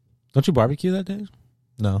 Oh. Don't you barbecue that day?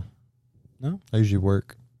 No. No? I usually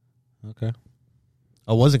work. Okay.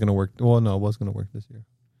 I wasn't going to work. Well, no, I was going to work this year.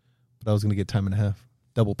 But I was going to get time and a half.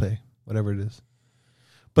 Double pay. Whatever it is.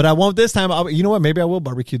 But I won't this time. You know what? Maybe I will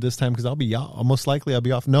barbecue this time because I'll be off. Most likely I'll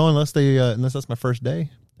be off. No, unless that's my first day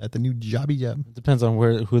at the new jobby job. It depends on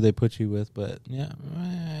who they put you with, but yeah,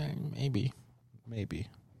 maybe.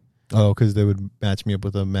 Oh, because they would match me up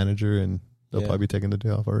with a manager and they'll Yeah. probably be taking the day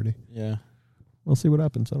off already. Yeah. We'll see what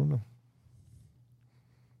happens. I don't know.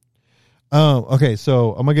 Okay,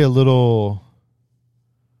 so I'm gonna get a little.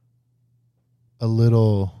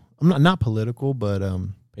 I'm not political, but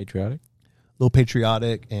Patriotic. little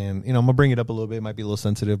patriotic, and I'm gonna bring it up a little bit. It might be a little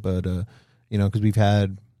sensitive, but because we've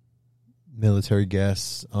had military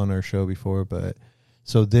guests on our show before. But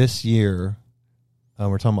so this year,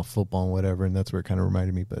 we're talking about football and whatever, and that's where it kind of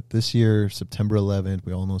reminded me. But this year, September 11th,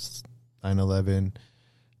 we all know 9/11,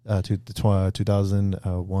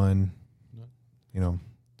 2001.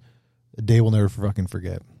 A day we'll never fucking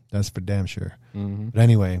forget. That's for damn sure. Mm-hmm. But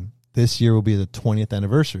anyway, this year will be the 20th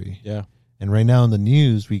anniversary. Yeah. And right now in the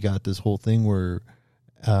news, we got this whole thing where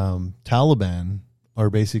Taliban are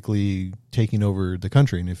basically taking over the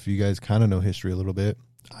country. And if you guys kind of know history a little bit,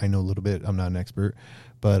 I know a little bit. I'm not an expert,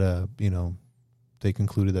 but they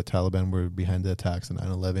concluded that Taliban were behind the attacks on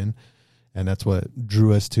 9/11, and that's what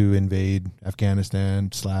drew us to invade Afghanistan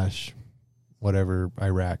 / whatever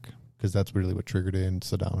Iraq, because that's really what triggered it, and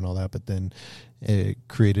Saddam and all that. But then it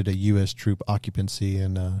created a U.S. troop occupancy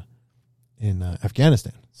in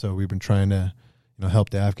Afghanistan. So we've been trying to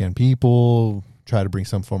help the Afghan people, try to bring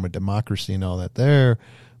some form of democracy and all that there.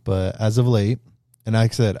 But as of late, and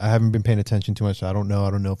like I said, I haven't been paying attention too much. I don't know.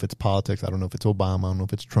 I don't know if it's politics. I don't know if it's Obama. I don't know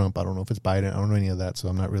if it's Trump. I don't know if it's Biden. I don't know any of that. So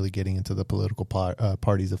I'm not really getting into the political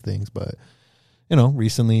parties of things. But,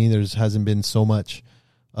 recently there hasn't been so much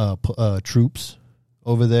troops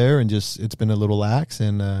over there, and just it's been a little lax.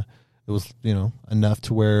 And it was, enough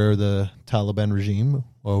to where the Taliban regime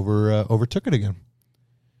overtook it again.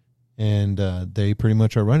 And they pretty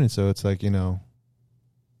much are running. So it's like,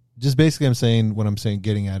 just basically what I'm saying,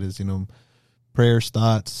 getting at is, prayers,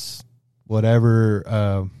 thoughts,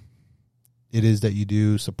 whatever it is that you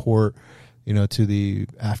do, support, to the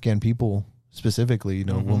Afghan people specifically,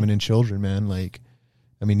 women and children, man. Like,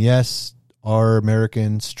 yes, our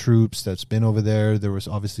Americans, troops that's been over there. There was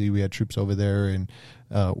we had troops over there and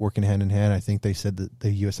working hand in hand. I think they said that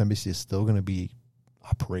the U.S. Embassy is still going to be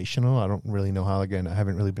operational. I don't really know how. Again, I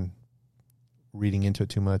haven't really been reading into it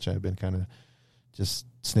too much. I've been kind of just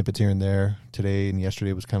snippets here and there. Today and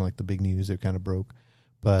yesterday was kind of like the big news. It kind of broke.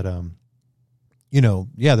 But,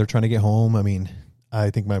 they're trying to get home. I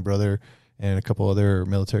think my brother and a couple other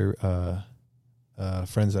military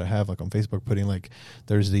friends that I have, like on Facebook, putting like,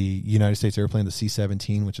 there's the United States airplane, the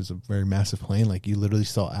C-17, which is a very massive plane. Like, you literally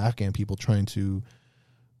saw Afghan people trying to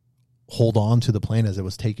hold on to the plane as it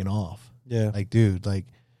was taking off. Yeah. Like, dude, like,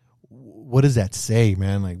 what does that say,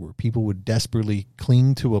 man? Like, where people would desperately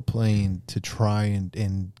cling to a plane to try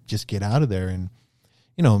and just get out of there. And,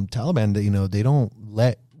 Taliban, they don't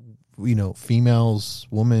let, females,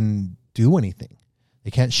 women do anything.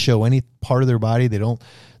 They can't show any part of their body.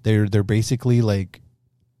 They're basically like,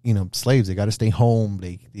 slaves. They got to stay home.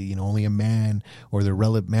 They only a man or their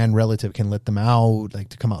man relative can let them out, like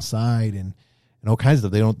to come outside and all kinds of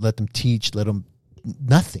stuff. They don't let them teach,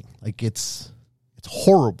 nothing. Like, it's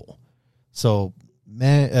horrible. So,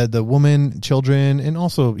 the woman, children, and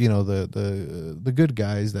also the good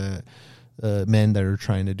guys, that men that are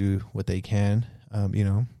trying to do what they can.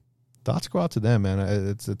 Thoughts go out to them, man.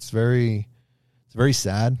 It's very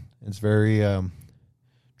sad. It's very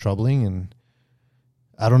troubling, and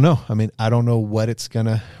I don't know. I don't know what it's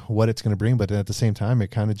gonna bring, but at the same time, it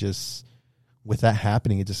kind of just, with that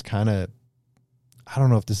happening, it just kind of, I don't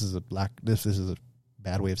know if this is a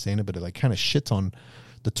bad way of saying it, but it like kind of shits on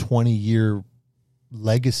the 20-year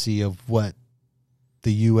legacy of what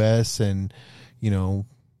the U.S. and,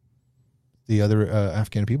 the other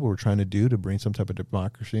Afghan people were trying to do to bring some type of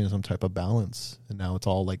democracy and some type of balance. And now it's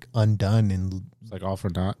all like undone, and It's like all for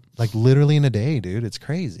naught. like literally in a day, dude. It's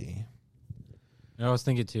crazy. I was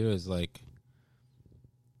thinking too is like,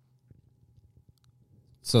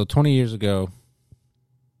 so 20 years ago,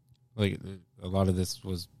 like a lot of this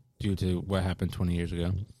was due to what happened 20 years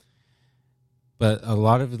ago. But a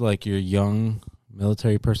lot of like your young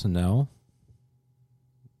military personnel,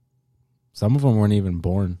 some of them weren't even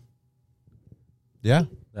born. Yeah.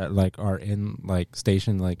 That like are in like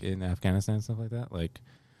stationed like in Afghanistan and stuff like that. Like,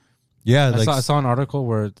 Yeah. I saw an article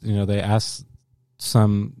where they asked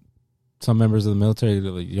some members of the military,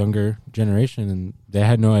 the like, younger generation, and they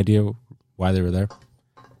had no idea why they were there.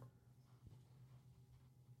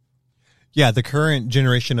 Yeah, the current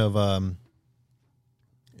generation of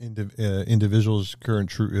individuals,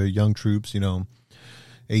 current young troops,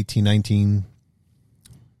 18, 19,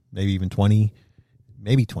 maybe even 20,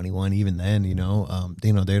 maybe 21, even then, they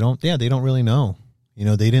don't really know.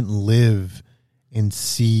 They didn't live and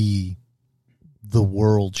see the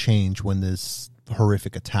world change when this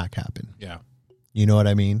horrific attack happened. Yeah. You know what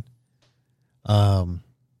I mean?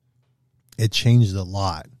 It changed a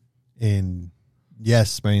lot in,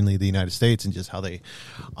 yes, mainly the United States, and just how they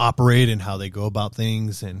operate and how they go about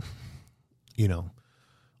things, and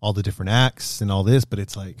all the different acts and all this. But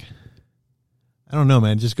it's like, I don't know,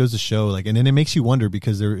 man. It just goes to show, like, and then it makes you wonder,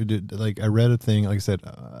 because like, I read a thing, like I said,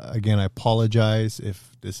 again, I apologize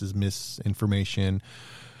if this is misinformation.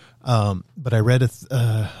 But I read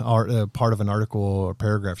a part of an article or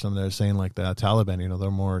paragraph, something that was saying like the Taliban,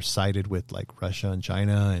 they're more sided with like Russia and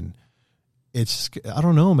China, and it's, I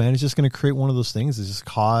don't know, man. It's just going to create one of those things that just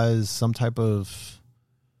cause some type of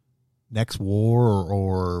next war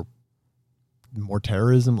or more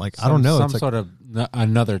terrorism. Like, I don't know. Some it's like, sort of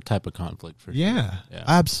another type of conflict for sure. yeah,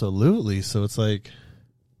 absolutely. So it's like,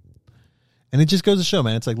 And it just goes to show,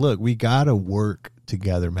 man, it's like, look, we got to work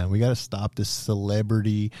together, man. We got to stop this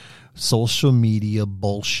celebrity social media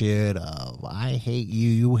bullshit of I hate you,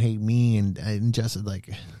 you hate me, and just like,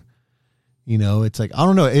 you know, it's like, I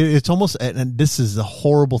don't know. It's almost, and this is a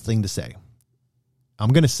horrible thing to say. I'm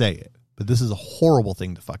going to say it, but this is a horrible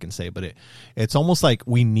thing to fucking say. But it's almost like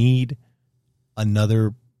we need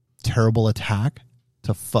another terrible attack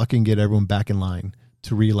to fucking get everyone back in line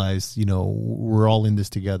to realize, you know, we're all in this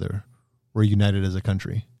together. We're united as a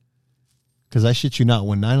country. Because I shit you not,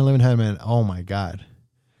 when 9/11 happened, oh my God.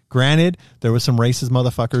 Granted, there was some racist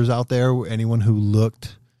motherfuckers out there. Anyone who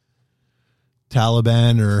looked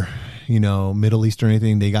Taliban or, you know, Middle East or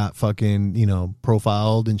anything, they got fucking, you know,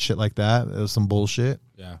 profiled and shit like that. It was some bullshit.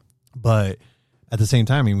 Yeah. But at the same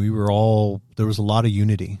time, I mean, there was a lot of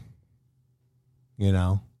unity, you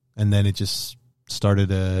know, and then it just started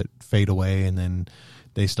to fade away, and then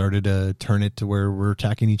they started to turn it to where we're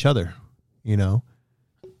attacking each other, you know.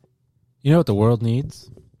 You know what the world needs?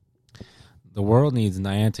 The world needs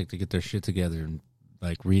Niantic to get their shit together and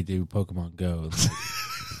like redo Pokemon Go.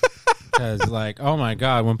 Because like, oh my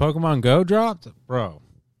God, when Pokemon Go dropped, bro,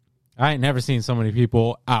 I ain't never seen so many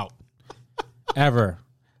people out ever.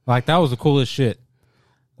 Like that was the coolest shit.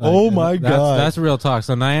 Like, oh my God, that's real talk.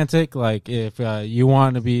 So Niantic, like, if you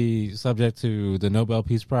want to be subject to the Nobel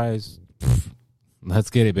Peace Prize, let's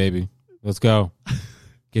get it, baby. Let's go.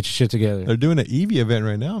 Get your shit together. They're doing an Eevee event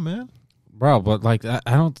right now, man. Bro, but like I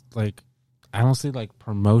don't see like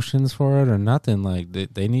promotions for it or nothing. Like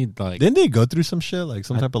they need like, Didn't they go through some shit, like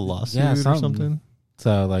some type of lawsuit or something?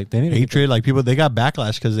 So like they need hatred, like people, they got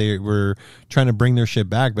backlash because they were trying to bring their shit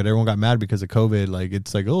back, but everyone got mad because of COVID. Like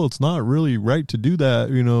it's like, oh, it's not really right to do that.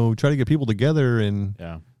 You know, try to get people together, and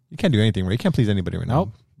you can't do anything right. You can't please anybody right now.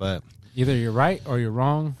 Nope. But either you're right or you're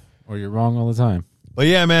wrong all the time. But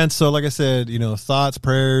yeah, man. So like I said, you know, thoughts,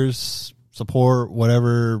 prayers, support,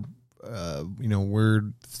 whatever, you know,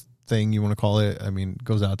 weird thing you want to call it. I mean,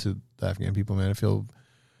 goes out to the Afghan people, man. I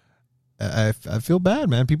feel bad,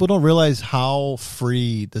 man. People don't realize how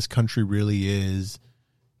free this country really is,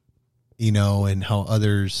 you know, and how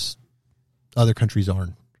other countries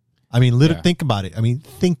aren't. I mean, think about it.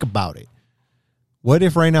 Think about it. What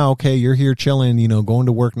if right now, okay, you're here chilling, you know, going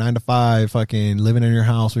to work 9 to 5, fucking living in your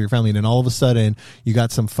house with your family, and then all of a sudden you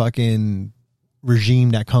got some fucking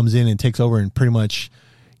regime that comes in and takes over and pretty much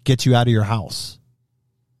gets you out of your house,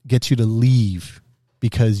 gets you to leave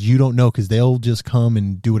because you don't know, because they'll just come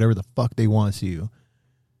and do whatever the fuck they want to you.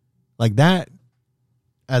 Like that,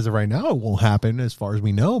 as of right now, it won't happen as far as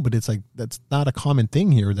we know, but it's like, that's not a common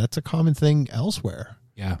thing here. That's a common thing elsewhere.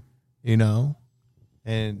 Yeah. You know?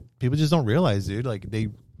 And people just don't realize, dude. Like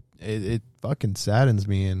it fucking saddens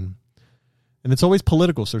me, and it's always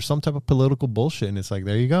political. So there's some type of political bullshit, and it's like,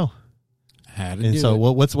 there you go. And so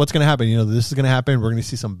what's going to happen? You know, this is going to happen. We're going to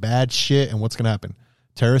see some bad shit, and what's going to happen?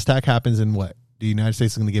 Terrorist attack happens, and what? The United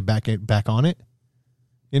States is going to get back on it.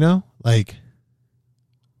 You know, like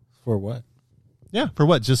for what? Yeah, for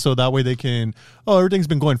what? Just so that way they can, oh, everything's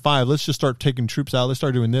been going fine. Let's just start taking troops out. Let's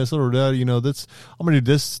start doing this or that. You know, I'm going to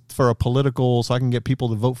do this for a political, so I can get people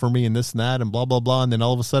to vote for me and this and that and blah, blah, blah. And then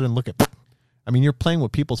all of a sudden, look at, I mean, you're playing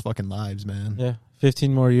with people's fucking lives, man. Yeah.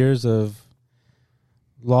 15 more years of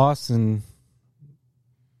loss and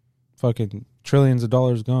fucking trillions of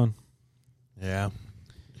dollars gone. Yeah.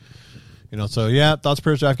 You know, so yeah, thoughts,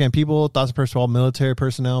 prayers to Afghan people, thoughts, prayers to all military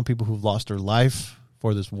personnel, people who've lost their life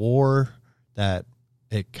for this war. That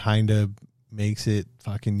it kind of makes it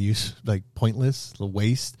fucking pointless, the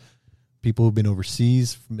waste. People who've been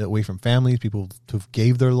overseas, away from families, people who've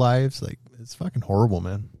gave their lives, like it's fucking horrible,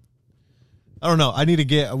 man. I don't know. We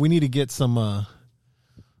need to get some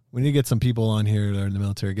people on here that are in the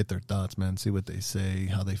military, get their thoughts, man, see what they say,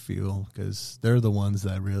 how they feel, because they're the ones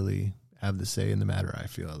that really have the say in the matter. I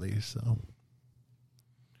feel, at least. So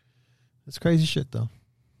it's crazy shit, though.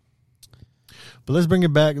 But let's bring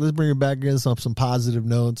it back. Let's bring it back again. Some positive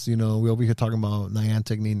notes. You know, we over here talking about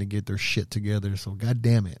Niantic needing to get their shit together. So, God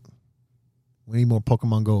damn it, we need more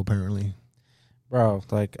Pokemon Go. Apparently, bro.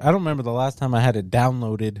 Like, I don't remember the last time I had it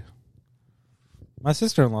downloaded. My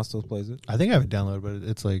sister-in-law still plays it. I think I have it downloaded, but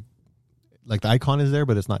it's like the icon is there,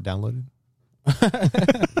 but it's not downloaded.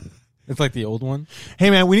 It's like the old one. Hey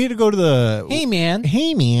man, we need to go to the. Hey man.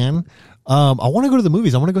 I want to go to the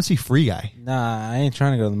movies. I want to go see Free Guy. Nah, I ain't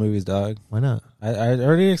trying to go to the movies, dog. Why not? I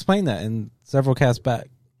already explained that in several casts back.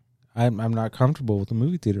 I'm not comfortable with the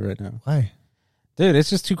movie theater right now. Why? Dude, it's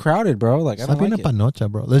just too crowded, bro. Like, I don't like it. Noche,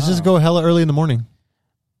 bro. Let's just go hella early in the morning.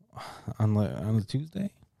 On a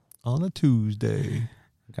Tuesday? On a Tuesday.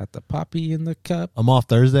 Got the poppy in the cup. I'm off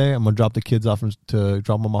Thursday. I'm going to drop the kids off to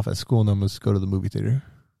drop them off at school, and then let's go to the movie theater.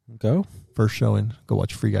 Go. First showing. Go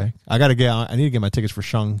watch Free Guy. I need to get my tickets for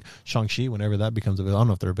Shang-Chi whenever that becomes available. I don't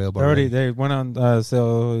know if they're available already. They went on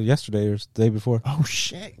sale yesterday or the day before. Oh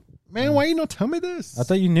shit, man! Why you not tell me this? I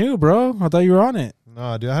thought you knew, bro. I thought you were on it.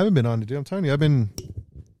 No, dude, I haven't been on it, dude. I'm telling you, I've been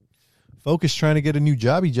focused trying to get a new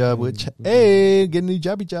jobby job. Which, hey, get a new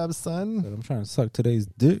jobby job, son. But I'm trying to suck today's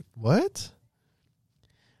dick. What?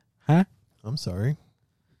 Huh? I'm sorry.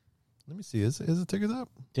 Let me see. Is the tickets up?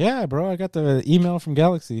 Yeah, bro. I got the email from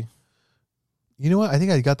Galaxy. You know what? I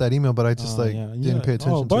think I got that email, but I just didn't pay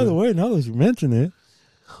attention. Oh, by the way, now that you mention it,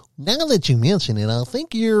 I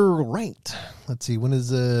think you're right. Let's see. When is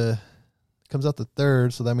comes out the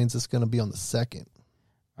 3rd, so that means it's gonna be on the 2nd.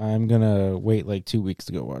 I'm gonna wait like 2 weeks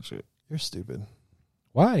to go watch it. You're stupid.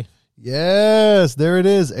 Why? Yes, there it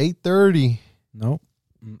is. 8:30. Nope.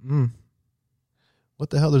 Mm-mm. What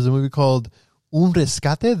the hell? There's a movie called Un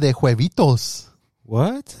Rescate de Huevitos.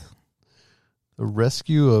 What? The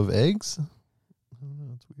Rescue of Eggs? I don't know.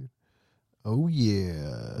 That's weird. Oh,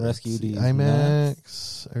 yeah. Rescue Let's see, these IMAX.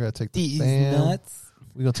 nuts. I got to take the These fam. nuts.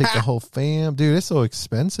 We're going to take the whole fam. Dude, it's so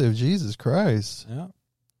expensive. Jesus Christ. Yeah.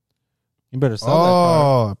 You better sell that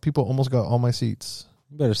car. Oh, people almost got all my seats.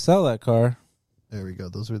 You better sell that car. There we go.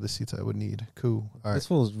 Those are the seats I would need. Cool. All right. This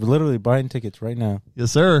fool's literally buying tickets right now.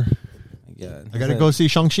 Yes, sir. Yeah. I got to go see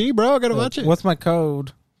Shang-Chi, bro. I got to watch it. What's my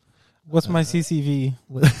code? What's my CCV?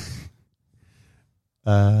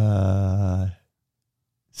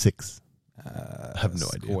 6. I have no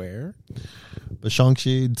idea. Square? But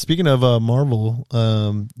Shang-Chi, speaking of Marvel,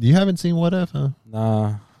 you haven't seen What If, huh?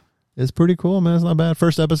 Nah. It's pretty cool, man. It's not bad.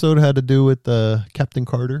 First episode had to do with Captain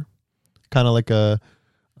Carter. Kind of like a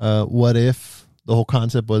what if. The whole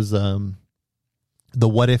concept was the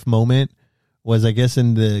what if moment was, I guess,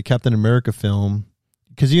 in the Captain America film.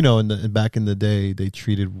 Because, you know, back in the day, they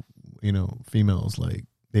treated, you know, females like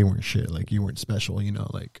they weren't shit. Like, you weren't special, you know,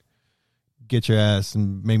 like, get your ass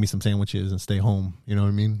and make me some sandwiches and stay home. You know what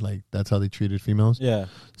I mean? Like, that's how they treated females. Yeah.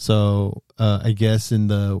 So, I guess in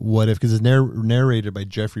the what if, because it's narrated by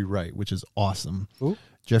Jeffrey Wright, which is awesome. Who?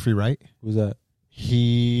 Jeffrey Wright. Who's that?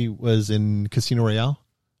 He was in Casino Royale,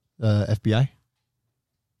 FBI.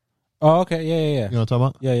 Oh, okay. Yeah. You know what I'm talking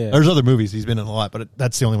about? Yeah. There's other movies he's been in a lot, but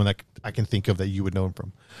that's the only one that I can think of that you would know him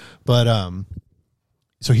from. But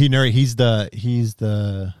so he narrates. He's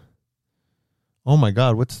the. Oh my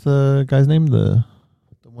God, what's the guy's name? The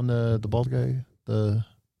one, the bald guy, the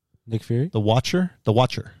Nick Fury? The Watcher.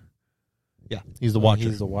 Yeah, he's the Watcher.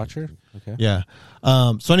 He's the Watcher. Okay. Yeah.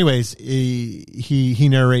 So, anyways, he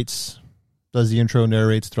narrates, does the intro,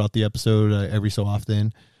 narrates throughout the episode every so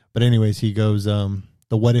often. But anyways, he goes.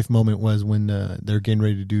 The what if moment was when they're getting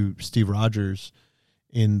ready to do Steve Rogers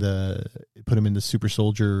put him in the super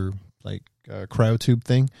soldier like cryotube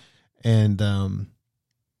thing, and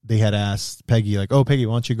they had asked Peggy like, "Oh, Peggy,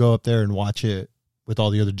 why don't you go up there and watch it with all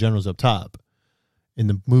the other generals up top?" In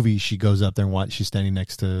the movie, she goes up there and she's standing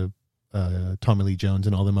next to Tommy Lee Jones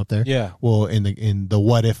and all them up there. Yeah. Well, in the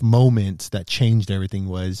what if moment that changed everything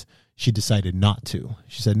was she decided not to.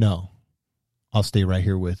 She said, "No, I'll stay right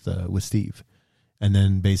here with Steve." And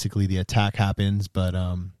then basically the attack happens, but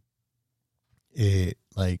it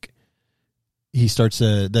like he starts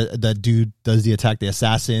that dude does the attack, the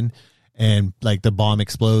assassin, and like the bomb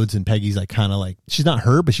explodes, and Peggy's like kind of like, she's not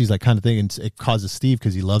hurt, but she's like kind of thinking it causes Steve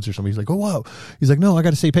because he loves her. Somebody, he's like, "Oh whoa," he's like, "No, I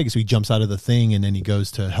got to save Peggy." So he jumps out of the thing, and then he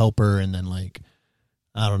goes to help her, and then like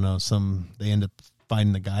I don't know, they end up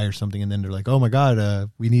finding the guy or something, and then they're like, "Oh my God,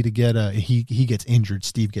 we need to get he gets injured,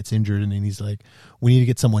 Steve gets injured," and then he's like, "We need to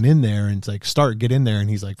get someone in there," and it's like, get in there, and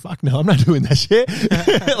he's like, "Fuck no, I'm not doing that shit."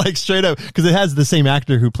 Like straight up, because it has the same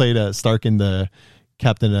actor who played Stark in the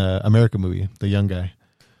Captain America movie, the young guy.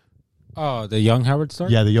 Oh, the young Howard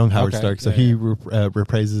Stark? Yeah, the young Howard Okay. Stark. So Yeah, he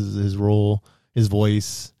reprises his role, his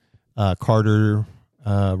voice. Carter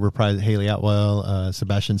reprised Haley Atwell,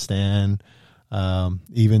 Sebastian Stan.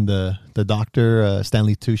 Even the doctor,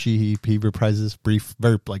 Stanley Tucci, he reprises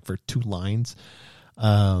very like for 2 lines.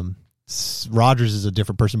 Rogers is a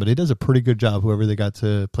different person, but he does a pretty good job. Whoever they got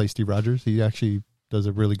to play Steve Rogers, he actually does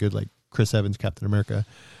a really good, like Chris Evans, Captain America.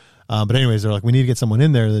 But anyways, they're like, we need to get someone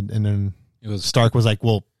in there. And then It was Stark was like,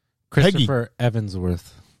 well, Peggy. Christopher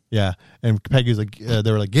Evansworth. Yeah. And Peggy's like, they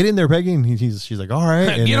were like, "Get in there, Peggy." And she's like, "All right."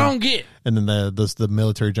 And Get. And then the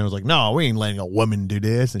military general's like, "No, we ain't letting a woman do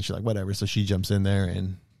this." And she's like, "Whatever." So she jumps in there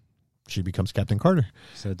and she becomes Captain Carter.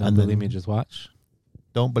 So don't And believe then- me, just watch.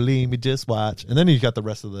 Don't believe me, just watch. And then you got the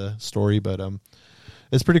rest of the story, but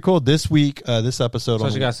it's pretty cool. This week, this episode. So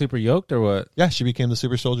she got super yoked or what? yeah, she became the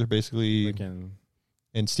super soldier basically. Freaking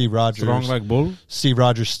And Steve Rogers, strong like bull. Steve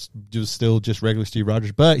Rogers was still just regular Steve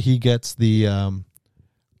Rogers, but he gets the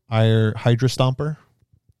Hydra Stomper.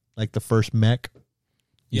 like the first mech.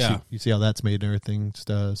 Yeah. You see how that's made and everything.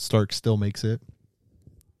 Stark still makes it,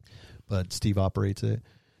 but Steve operates it.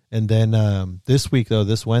 And then this week, though,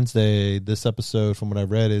 this Wednesday, this episode, from what I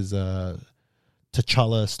read, is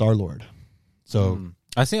T'Challa Star-Lord. So,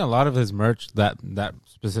 I've seen a lot of his merch, that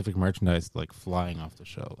specific merchandise, like flying off the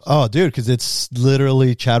shelves. oh, dude, because it's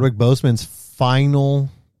literally Chadwick Boseman's final.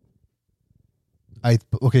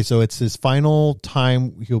 So it's his final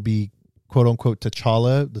time he'll be quote unquote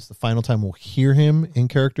T'Challa. This is the final time we'll hear him in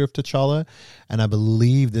character of T'Challa, and I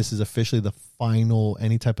believe this is officially the final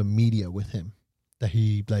any type of media with him that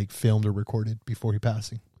he like filmed or recorded before he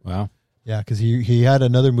passing. Wow. Yeah, because he had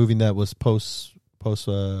another movie that was post what's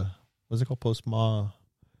it called, post ma? How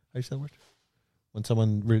do you say that word?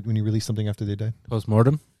 When you release something after they died.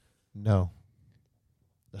 Postmortem? No,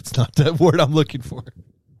 that's not that word I'm looking for.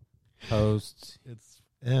 Post.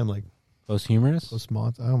 I'm like Posthumous?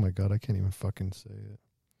 post-mod. Oh my god, I can't even fucking say it.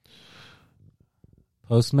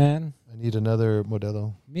 Postman? I need another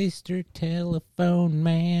Modelo. Mr. Telephone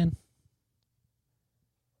Man.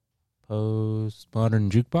 Postmodern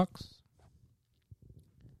Jukebox?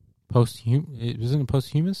 Isn't it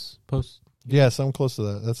posthumous? Yes, I'm close to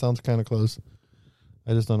that. That sounds kind of close.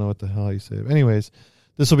 I just don't know what the hell you say. But anyways,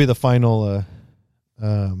 this will be the final.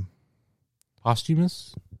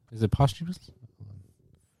 Posthumous? Is it posthumous?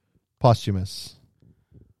 Posthumous.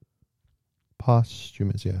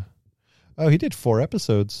 Yeah. Oh, he did 4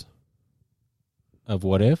 episodes Of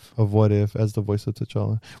What If? of What If as the voice of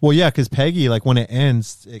T'Challa. Well, yeah, because Peggy, like when it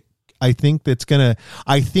ends, I think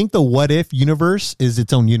the What If universe is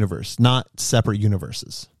its own universe, not separate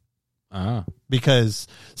universes. Ah. Because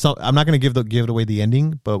I'm not going to give it away the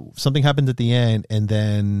ending, but something happens at the end, and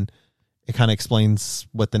then it kind of explains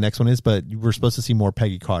what the next one is. But we're supposed to see more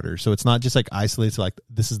Peggy Carter, so it's not just like isolated. So like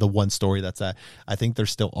this is the one story that's that. I think they're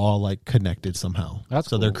still all like connected somehow. That's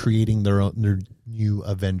so they're cool. creating their new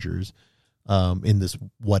Avengers in this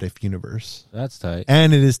What If universe, That's tight.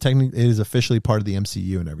 and it is officially part of the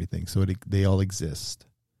MCU and everything. So they all exist.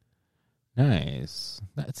 Nice.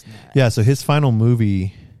 That's nice. Yeah. So his final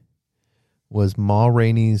movie was Ma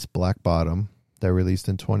Rainey's Black Bottom that released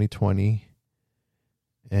in 2020.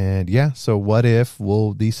 And yeah, so What If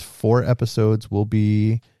these 4 episodes will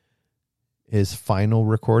be his final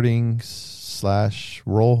recordings /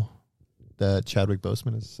 role that Chadwick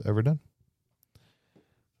Boseman has ever done.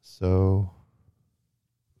 So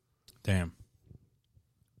Damn.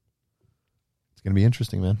 it's going to be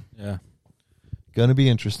interesting, man. Yeah. Going to be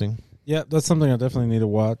interesting. Yeah, that's something I definitely need to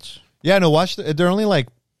watch. Yeah, no, they're only like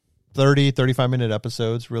 30, 35-minute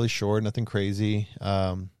episodes, really short, nothing crazy.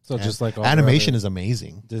 So just like all animation the is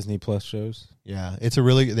amazing. Disney Plus shows. Yeah,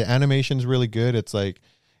 the animation's really good. It's like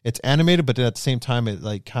it's animated, but at the same time, it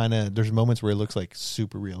like kind of there's moments where it looks like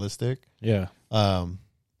super realistic. Yeah.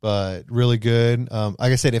 But really good. Like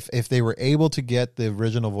I said, if they were able to get the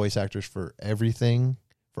original voice actors for everything,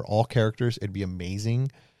 for all characters, it'd be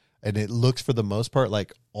amazing. And it looks for the most part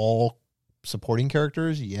like all supporting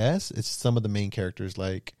characters. Yes, it's some of the main characters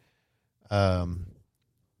like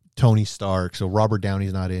Tony Stark. So Robert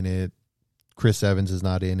Downey's not in it. Chris Evans is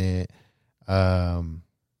not in it.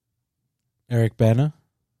 Eric Bana.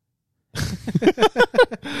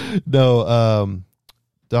 No,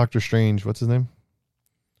 Doctor Strange. What's his name?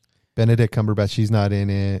 Benedict Cumberbatch. He's not in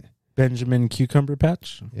it. Benjamin Cucumber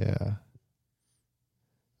Patch. Yeah.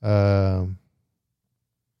 And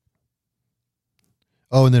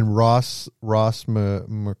then Ross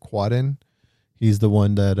McQuadden. He's the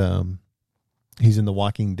one that he's in The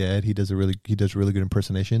Walking Dead. He does really good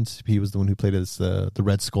impersonations. He was the one who played as the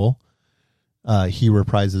Red Skull. He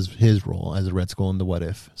reprises his role as a Red Skull in the What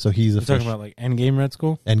If. So he's You're talking about like Endgame Red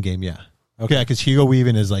Skull? Endgame, yeah. Okay. Yeah, because Hugo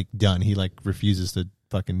Weaving is like done. He like refuses to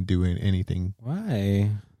fucking do anything. Why?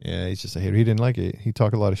 Yeah, he's just a hater. He didn't like it. He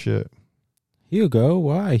talked a lot of shit. Hugo?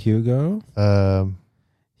 Why, Hugo?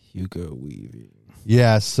 Hugo Weaving.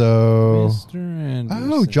 Yeah, so Mr.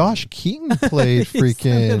 Anderson. oh, Josh Keaton played He sounded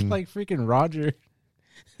freaking like freaking Roger.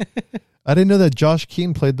 I didn't know that Josh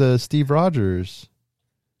Keaton played the Steve Rogers.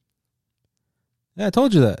 Yeah, I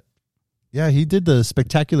told you that. Yeah, he did the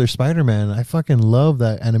Spectacular Spider-Man. I fucking love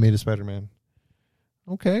that animated Spider-Man.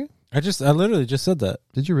 Okay. I literally just said that.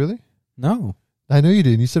 Did you really? No. I know you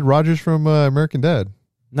did. You said Rogers from American Dad.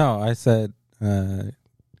 No, I said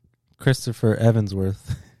Christopher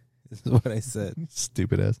Evansworth. This is what I said.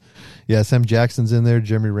 Stupid ass. Yeah, Sam Jackson's in there.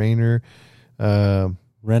 Jeremy Renner.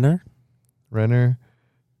 Renner?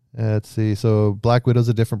 Let's see. So Black Widow's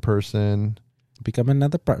a different person. Become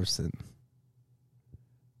another person.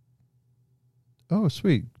 Oh,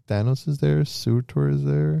 sweet. Thanos is there. Surtur is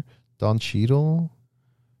there. Don Cheadle.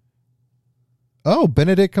 Oh,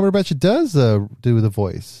 Benedict Cumberbatch does do the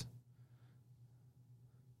voice.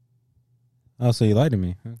 Oh, so you lied to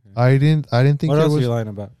me. Okay. I didn't think What it else are was. you lying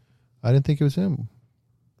about? I didn't think it was him.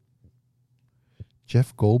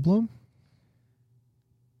 Jeff Goldblum?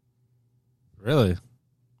 Really?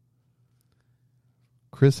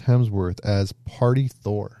 Chris Hemsworth as Party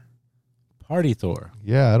Thor. Party Thor.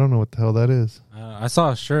 Yeah, I don't know what the hell that is. I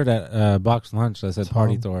saw a shirt at Box Lunch that said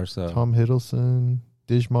Party Thor. So Tom Hiddleston,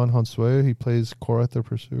 Digimon Honsue, he plays Korath the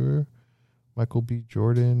Pursuer. Michael B.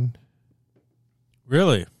 Jordan.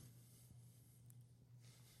 really,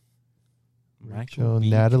 Rachel,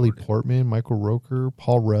 Natalie Portman, Michael Roker,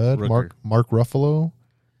 Paul Rudd, Rooker. Mark Ruffalo,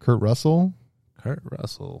 Kurt Russell, Kurt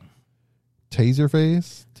Russell,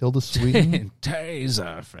 Taserface, Tilda Swinton,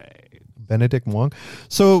 Taserface. Benedict Wong.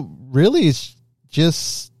 So really, it's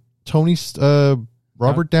just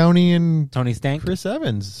Robert Downey and Tony Stank. Chris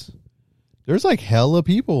Evans. There's like hella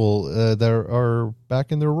people that are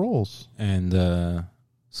back in their roles. And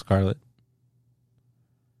Scarlet.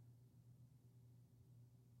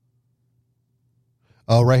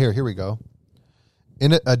 Oh, right here. Here we go.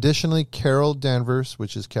 Additionally, Carol Danvers,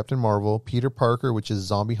 which is Captain Marvel, Peter Parker, which is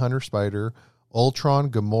Zombie Hunter Spider, Ultron,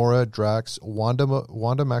 Gamora, Drax, Wanda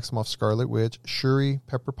Maximoff, Scarlet Witch, Shuri,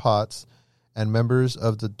 Pepper Potts, and members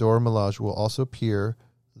of the Dora Milaje will also appear,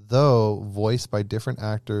 though voiced by different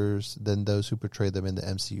actors than those who portrayed them in the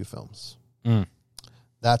MCU films.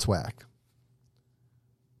 That's whack.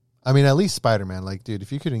 I mean, at least Spider-Man. Like, dude,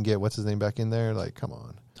 if you couldn't get what's his name back in there, like, come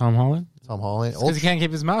on. Tom Holland. Tom Holland. Because he can't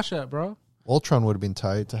keep his mouth shut, bro. Ultron would have been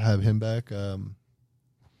tight to have him back. Fuck,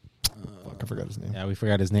 I forgot his name. Yeah, we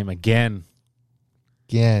forgot his name again.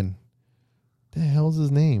 The hell's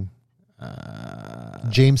his name?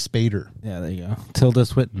 James Spader. Yeah, there you go. Tilda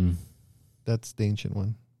Swinton. That's the ancient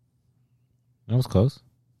one. That was close.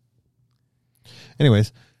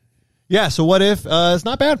 Anyways, yeah. So what if? It's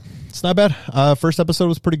not bad. It's not bad. First episode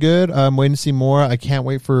was pretty good. I'm waiting to see more. I can't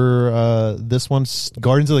wait for this one.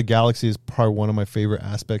 Guardians of the Galaxy is probably one of my favorite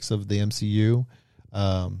aspects of the MCU.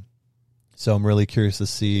 So I'm really curious to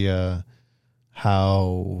see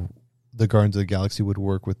how the Guardians of the Galaxy would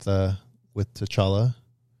work with T'Challa.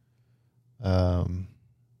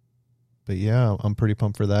 But yeah, I'm pretty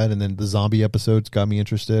pumped for that. And then the zombie episodes got me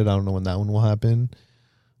interested. I don't know when that one will happen.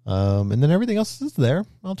 And then everything else is there.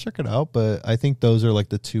 I'll check it out. But I think those are like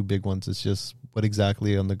the two big ones. It's just what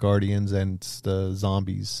exactly on the Guardians and the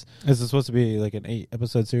zombies. Is this supposed to be like an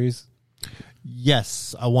 8-episode series?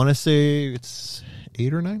 Yes. I want to say it's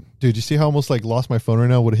 8 or 9. Dude, you see how I almost like lost my phone right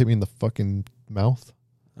now? Would have hit me in the fucking mouth.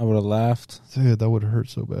 I would have laughed. Dude, that would hurt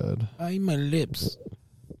so bad. My lips.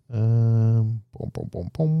 Boom, boom, boom,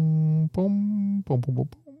 boom, boom, boom, boom, boom,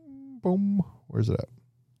 boom. Where's it at?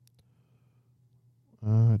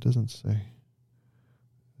 It doesn't say.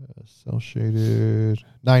 Cell shaded.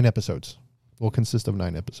 9 episodes. Will consist of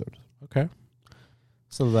 9 episodes. Okay.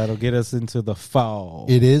 So that'll get us into the fall.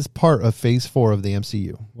 It is part of Phase 4 of the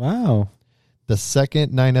MCU. Wow. The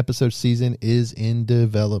second 9-episode season is in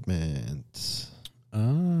development.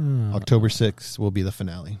 October 6th will be the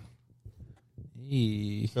finale.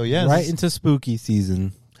 So yeah, right into spooky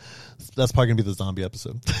season. That's probably gonna be the zombie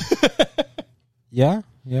episode. Yeah,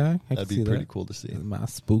 I That'd be pretty cool to see. My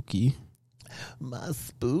spooky.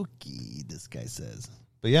 This guy says.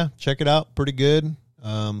 But yeah, check it out. Pretty good.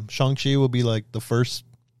 Shang-Chi will be like the first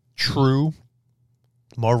true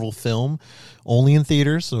Marvel film, only in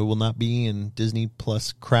theaters, so it will not be in Disney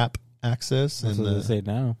Plus crap access. That's and what they say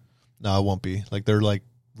now. No, it won't be. Like, they're like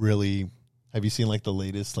really. Have you seen like the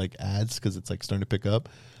latest like ads? Because it's like starting to pick up.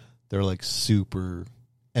 They're like super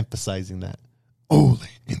emphasizing that only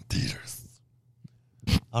in theaters.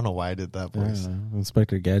 I don't know why I did that voice.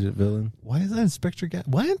 Inspector Gadget villain. Why is that Inspector Gadget?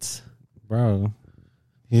 What? Bro.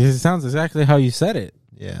 It sounds exactly how you said it.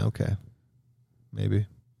 Yeah, okay. Maybe.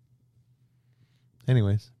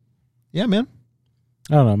 Anyways. Yeah, man.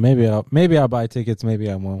 I don't know. Maybe I'll buy tickets.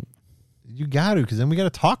 Maybe I won't. You got to, because then we got to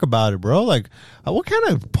talk about it, bro. Like, what kind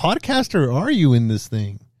of podcaster are you in this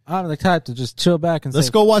thing? I'm the type to just chill back and Let's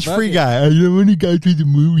say, go watch fuck Free it. Guy. I don't want to go to the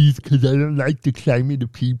movies because I don't like the climate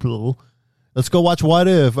of people. Let's go watch What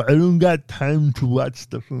If. I don't got time to watch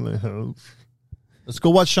stuff in my house. Let's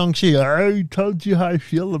go watch Shang-Chi. I already told you how I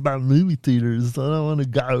feel about movie theaters. I don't want to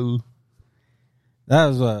go. That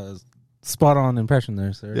was a spot on impression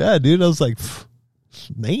there, sir. Yeah, dude. I was like,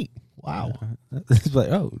 Nate. Wow. It's like,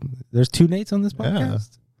 oh, there's 2 Nates on this Yeah.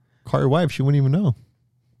 podcast? Call your wife. She wouldn't even know.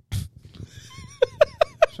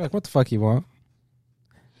 She's like, what the fuck you want?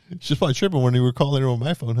 She's probably tripping when you were calling her on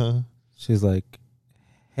my phone, huh? She's like,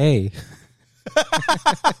 hey.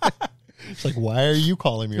 It's like, why are you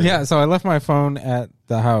calling me? Yeah, so I left my phone at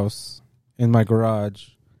the house, in my garage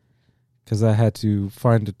because I had to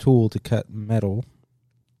find a tool to cut metal.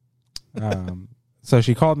 So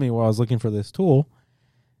she called me while I was looking for this tool,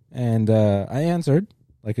 and I answered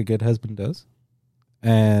like a good husband does.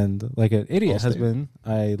 And like an idiot husband,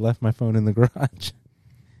 I left my phone in the garage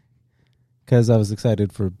because I was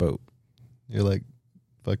excited for a boat. You're like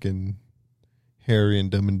fucking Harry and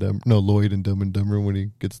Dumb and Dumber. No, Lloyd and Dumb and Dumber when he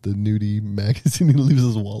gets the nudie magazine, he leaves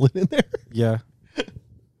his wallet in there. Yeah.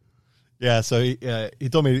 Yeah, so he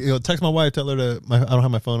told me, text my wife, tell her I don't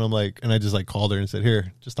have my phone. I'm like, and I just like called her and said,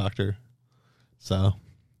 here, just talk to her. So,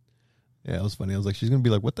 yeah, it was funny. I was like, she's going to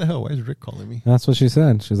be like, what the hell? Why is Rick calling me? That's what she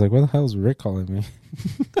said. She's like, what the hell is Rick calling me?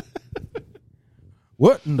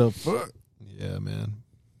 What in the fuck? Yeah, man.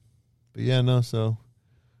 But yeah, no, so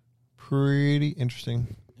pretty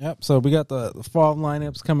interesting. Yep. So we got the fall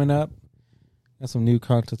lineups coming up. Got some new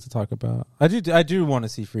content to talk about. I do want to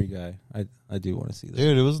see Free Guy. I do want to see that.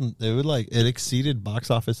 Dude, it exceeded box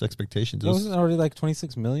office expectations. It was already like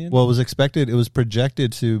 26 million. Well, it was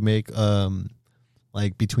projected to make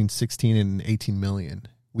like between 16 and 18 million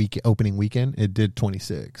opening weekend. It did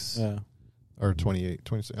 26. Yeah. Or 28,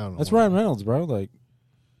 26. I don't know. That's Ryan Reynolds, bro. Like,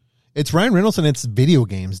 it's Ryan Reynolds and it's video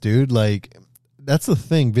games, dude. Like, that's the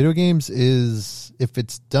thing. Video games is, if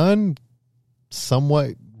it's done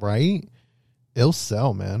somewhat right, it'll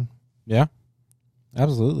sell, man. Yeah,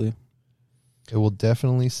 absolutely. It will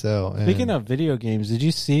definitely sell. Speaking of video games, did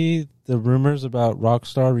you see the rumors about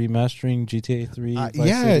Rockstar remastering GTA 3?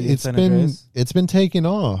 Yeah, it's been taken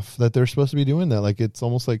off that they're supposed to be doing that. Like, it's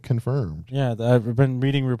almost like confirmed. Yeah, I've been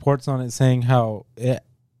reading reports on it saying how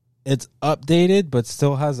it's updated but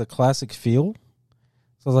still has a classic feel.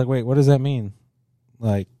 So I was like, wait, what does that mean?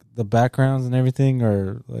 Like, the backgrounds and everything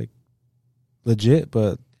are like legit,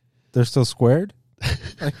 but they're still squared?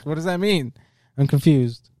 Like, what does that mean? I'm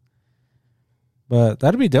confused. But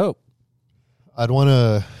that'd be dope.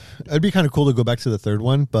 It'd be kind of cool to go back to the third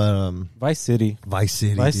one, but Vice City. Vice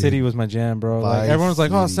City was my jam, bro. Like, everyone's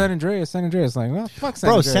like, oh, San Andreas. Like, well, fuck San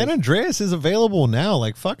Andreas. Bro, San Andreas is available now.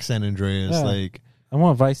 Like, fuck San Andreas. Yeah. Like, I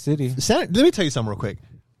want Vice City. Let me tell you something real quick.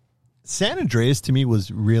 San Andreas to me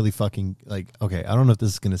was really fucking, like, okay, I don't know if this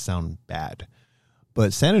is going to sound bad,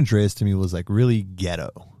 but San Andreas to me was like really ghetto.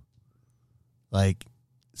 Like,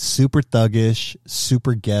 super thuggish,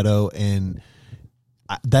 super ghetto, and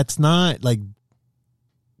that's not like,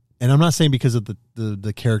 and I'm not saying because of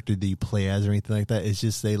the character that you play as or anything like that. It's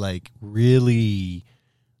just they like really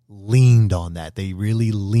leaned on that. They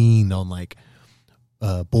really leaned on like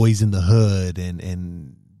Boys in the Hood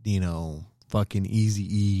and you know, fucking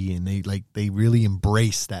Eazy-E, and they really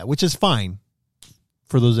embrace that, which is fine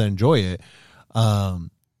for those that enjoy it.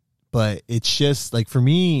 But it's just like, for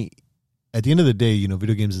me, at the end of the day, you know,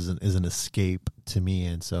 video games is an escape to me,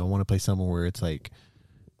 and so I want to play somewhere where it's like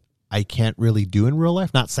I can't really do in real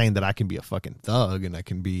life. Not saying that I can be a fucking thug and I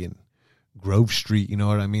can be in Grove Street, you know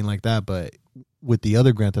what I mean, like that. But with the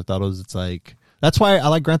other Grand Theft Autos, it's like, that's why I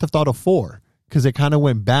like Grand Theft Auto 4, because it kind of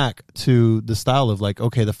went back to the style of like,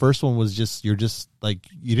 okay, the first one was just, you're just like,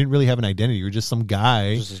 you didn't really have an identity. You're just some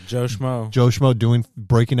guy, Just a Joe Schmo. Joe Schmo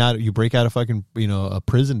you break out a fucking, you know, a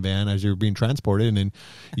prison van as you're being transported, and then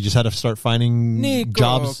you just had to start finding Nico,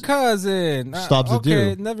 jobs, cousin, jobs to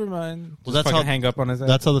do. Never mind. Well, Just that's how hang up on his.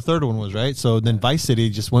 That's how the third one was, right? So then Vice City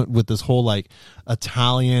just went with this whole like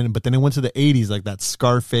Italian, but then it went to the 80s, like that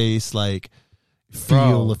Scarface like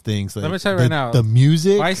feel of things. Like, let me tell you right now, the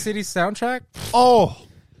music, Vice City soundtrack. oh,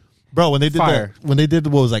 bro, when they did Fire.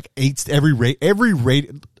 what was like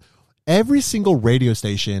every single radio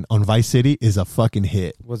station on Vice City is a fucking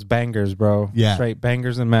hit. Was bangers, bro. Yeah. Straight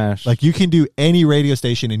bangers and mash. Like, you can do any radio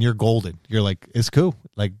station and you're golden. You're like, it's cool.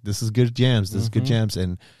 Like, this is good jams. This is good jams.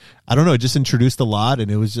 And I don't know, it just introduced a lot,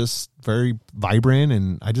 and it was just very vibrant,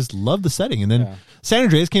 and I just love the setting. And then San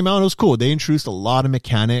Andreas came out, and it was cool. They introduced a lot of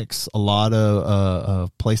mechanics, a lot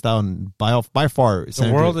of play style, and by far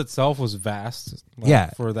the world itself was vast. Like, Yeah.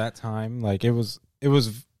 For that time, like it was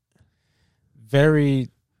very,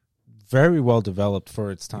 very well developed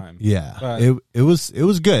for its time. Yeah, But- it was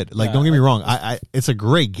good. Like, Yeah, don't get me wrong, I it's a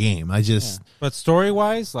great game. I just But story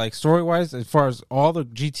wise, as far as all the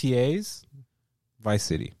GTAs, Vice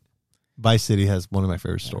City. Vice City has one of my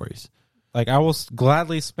favorite stories. Like, I will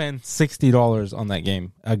gladly spend $60 on that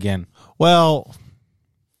game again. Well,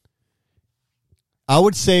 I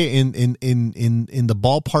would say in the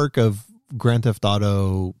ballpark of Grand Theft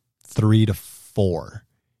Auto 3 to 4,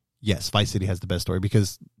 yes, Vice City has the best story,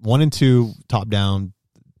 because 1 and 2 top down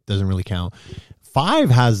doesn't really count.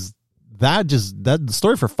 5 has the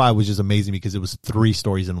story for 5 was just amazing, because it was 3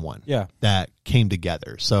 stories in one. Yeah. That came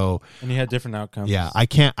together. So And you had different outcomes. yeah, I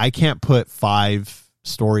can't put 5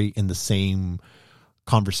 story in the same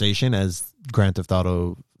conversation as Grand Theft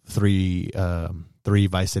Auto 3, 3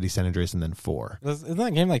 Vice City, San Andreas, and then 4. Isn't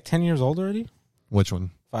that game like 10 years old already? Which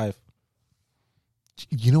one? 5.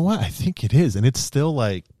 You know what? I think it is, and it's still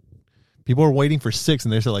like people are waiting for 6,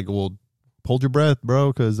 and they're still like, "Well, hold your breath,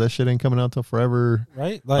 bro, because that shit ain't coming out till forever."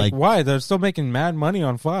 Right? Like why? They're still making mad money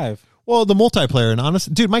on 5. Well, the multiplayer, and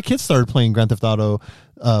honestly, dude, my kids started playing Grand Theft Auto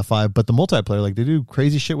 5, but the multiplayer, like they do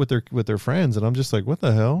crazy shit with their friends, and I'm just like, what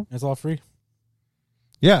the hell? It's all free.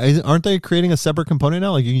 Yeah, aren't they creating a separate component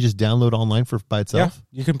now? Like you can just download online by itself.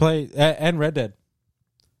 Yeah, you can play and Red Dead.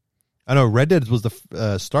 I know Red Dead was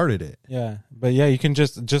the started it. Yeah, but yeah, you can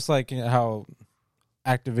just like how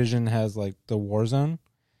Activision has like the Warzone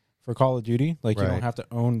for Call of Duty. Like you Right. don't have to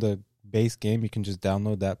own the base game; you can just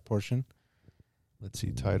download that portion. Let's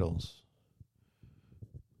see titles.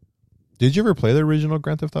 Did you ever play the original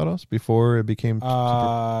Grand Theft Autos before it became? 2.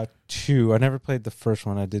 I never played the first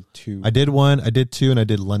one. I did 2. I did 1, I did 2, and I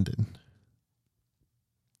did London.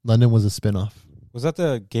 London was a spinoff. Was that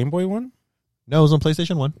the Game Boy one? No, it was on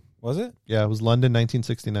PlayStation 1. Was it? Yeah, it was London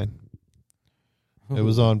 1969. It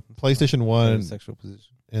was on PlayStation 1, Sexual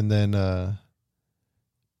position. and then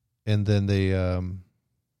they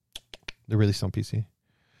released on PC.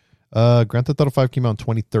 Grand Theft Auto 5 came out in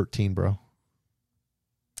 2013, bro.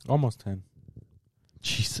 Almost 10.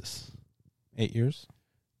 Jesus. 8 years.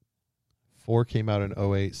 4 came out in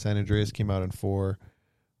 08. San Andreas came out in 4.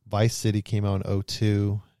 Vice City came out in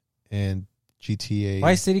 02. And GTA.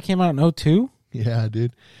 Vice City came out in 02? Yeah,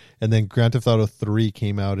 dude. And then Grand Theft Auto 3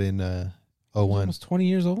 came out in 01. Almost 20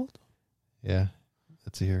 years old? Yeah.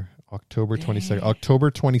 Let's see here. October 22nd. October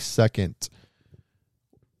 22nd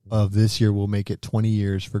of this year will make it 20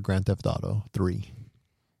 years for Grand Theft Auto 3.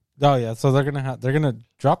 Oh yeah, so they're gonna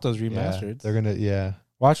drop those remastered. They're going to,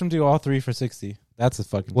 Watch them do all 3 for $60. That's a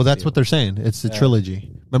fucking Well, that's steal. what they're saying. It's the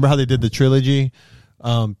trilogy. Remember how they did the trilogy,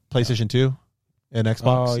 PlayStation 2 and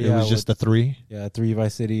Xbox? Oh, It yeah, was just the 3. 3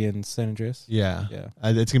 Vice City and San Andreas. Yeah. Yeah.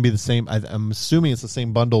 It's going to be the same. I'm assuming it's the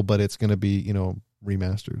same bundle, but it's going to be,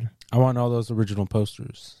 remastered. I want all those original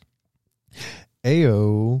posters.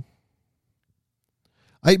 Ayo.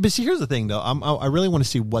 But see, here's the thing, though. I really want to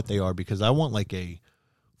see what they are because I want like a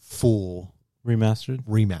full Remastered?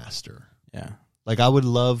 remaster. Yeah. Like I would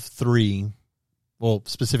love 3. Well,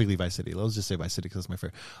 specifically Vice City. Let's just say Vice City because that's my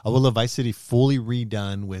favorite. I would love Vice City fully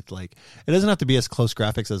redone with like it doesn't have to be as close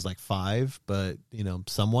graphics as like 5, but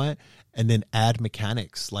somewhat, and then add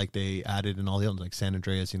mechanics like they added in all the others, like San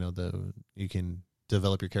Andreas. You can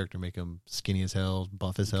develop your character, make them skinny as hell,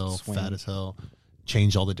 buff as hell, Swim. fat as hell,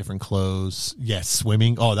 change all the different clothes. Yes,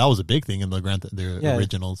 swimming. Oh, that was a big thing in the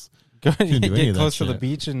originals. Go Didn't do any get of that close to the shit.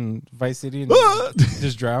 beach in Vice City and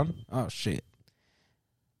just drown. Oh shit!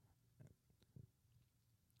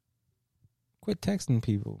 Quit texting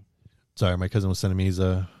people. Sorry, my cousin was sending me.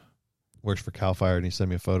 Works for Cal Fire, and he sent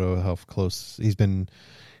me a photo of how close he's been.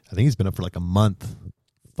 I think he's been up for like a month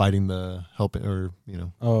fighting up in Over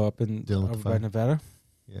Dealing with the by fire. Nevada.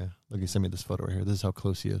 Yeah, look, he sent me this photo right here. This is how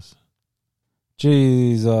close he is.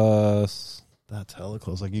 Jesus. That's hella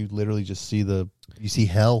close. Like you literally just see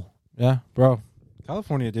hell. Yeah, bro.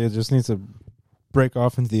 California, dude, just needs to break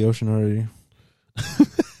off into the ocean already.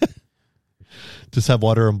 Just have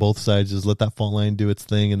water on both sides. Just let that fault line do its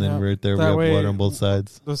thing, and then Yeah, right there we that have way- water on both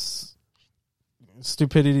sides. This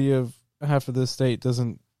stupidity of half of this state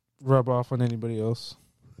doesn't rub off on anybody else.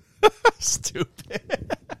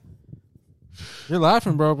 Stupid. You're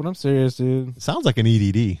laughing, bro, but I'm serious, dude. Sounds like an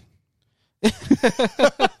EDD.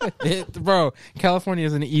 Bro, California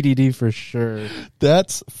is an EDD for sure.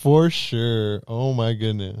 That's for sure. Oh my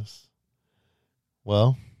goodness.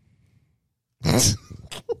 Well,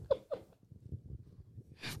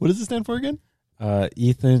 what does it stand for again?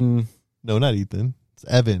 Ethan No, not Ethan. It's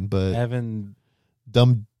Evan, but Evan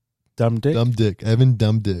dumb Dick. dick. Evan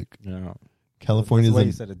dumb dick. No. California's That's the way in-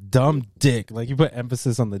 you said it. Dumb dick. Like you put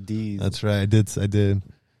emphasis on the D's. That's right. I did.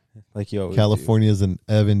 like you always California's an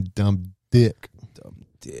Evan dumb dick. do. Dumb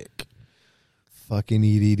dick. Fucking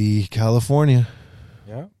EDD, California.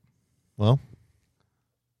 Yeah. Well,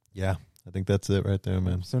 yeah, I think that's it right there,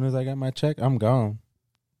 man. As soon as I got my check, I'm gone.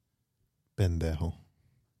 Pendejo.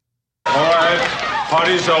 All right,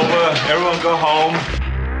 party's over. Everyone go home.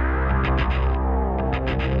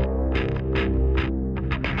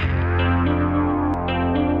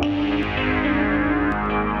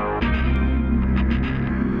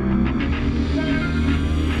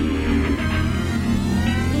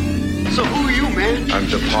 So who are you, man? I'm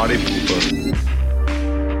the party pooper.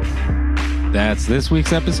 That's this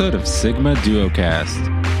week's episode of Sigma Duocast.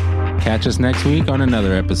 Catch us next week on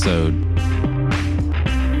another episode.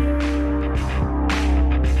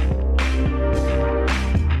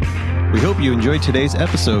 you enjoyed today's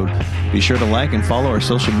episode. Be sure to like and follow our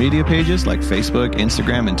social media pages like Facebook,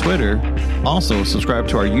 Instagram, and Twitter. Also, subscribe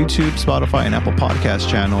to our YouTube, Spotify, and Apple Podcast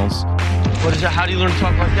channels. What is that? How do you learn to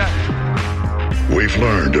talk like that? We've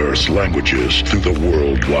learned Earth's languages through the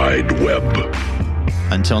World Wide Web.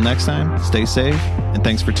 Until next time, stay safe, and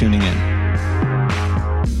thanks for tuning in.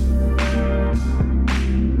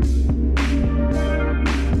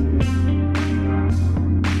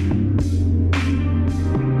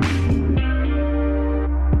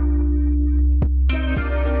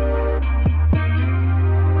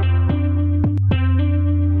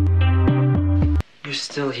 You're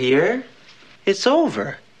still here? It's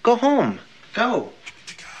over. Go home. Go.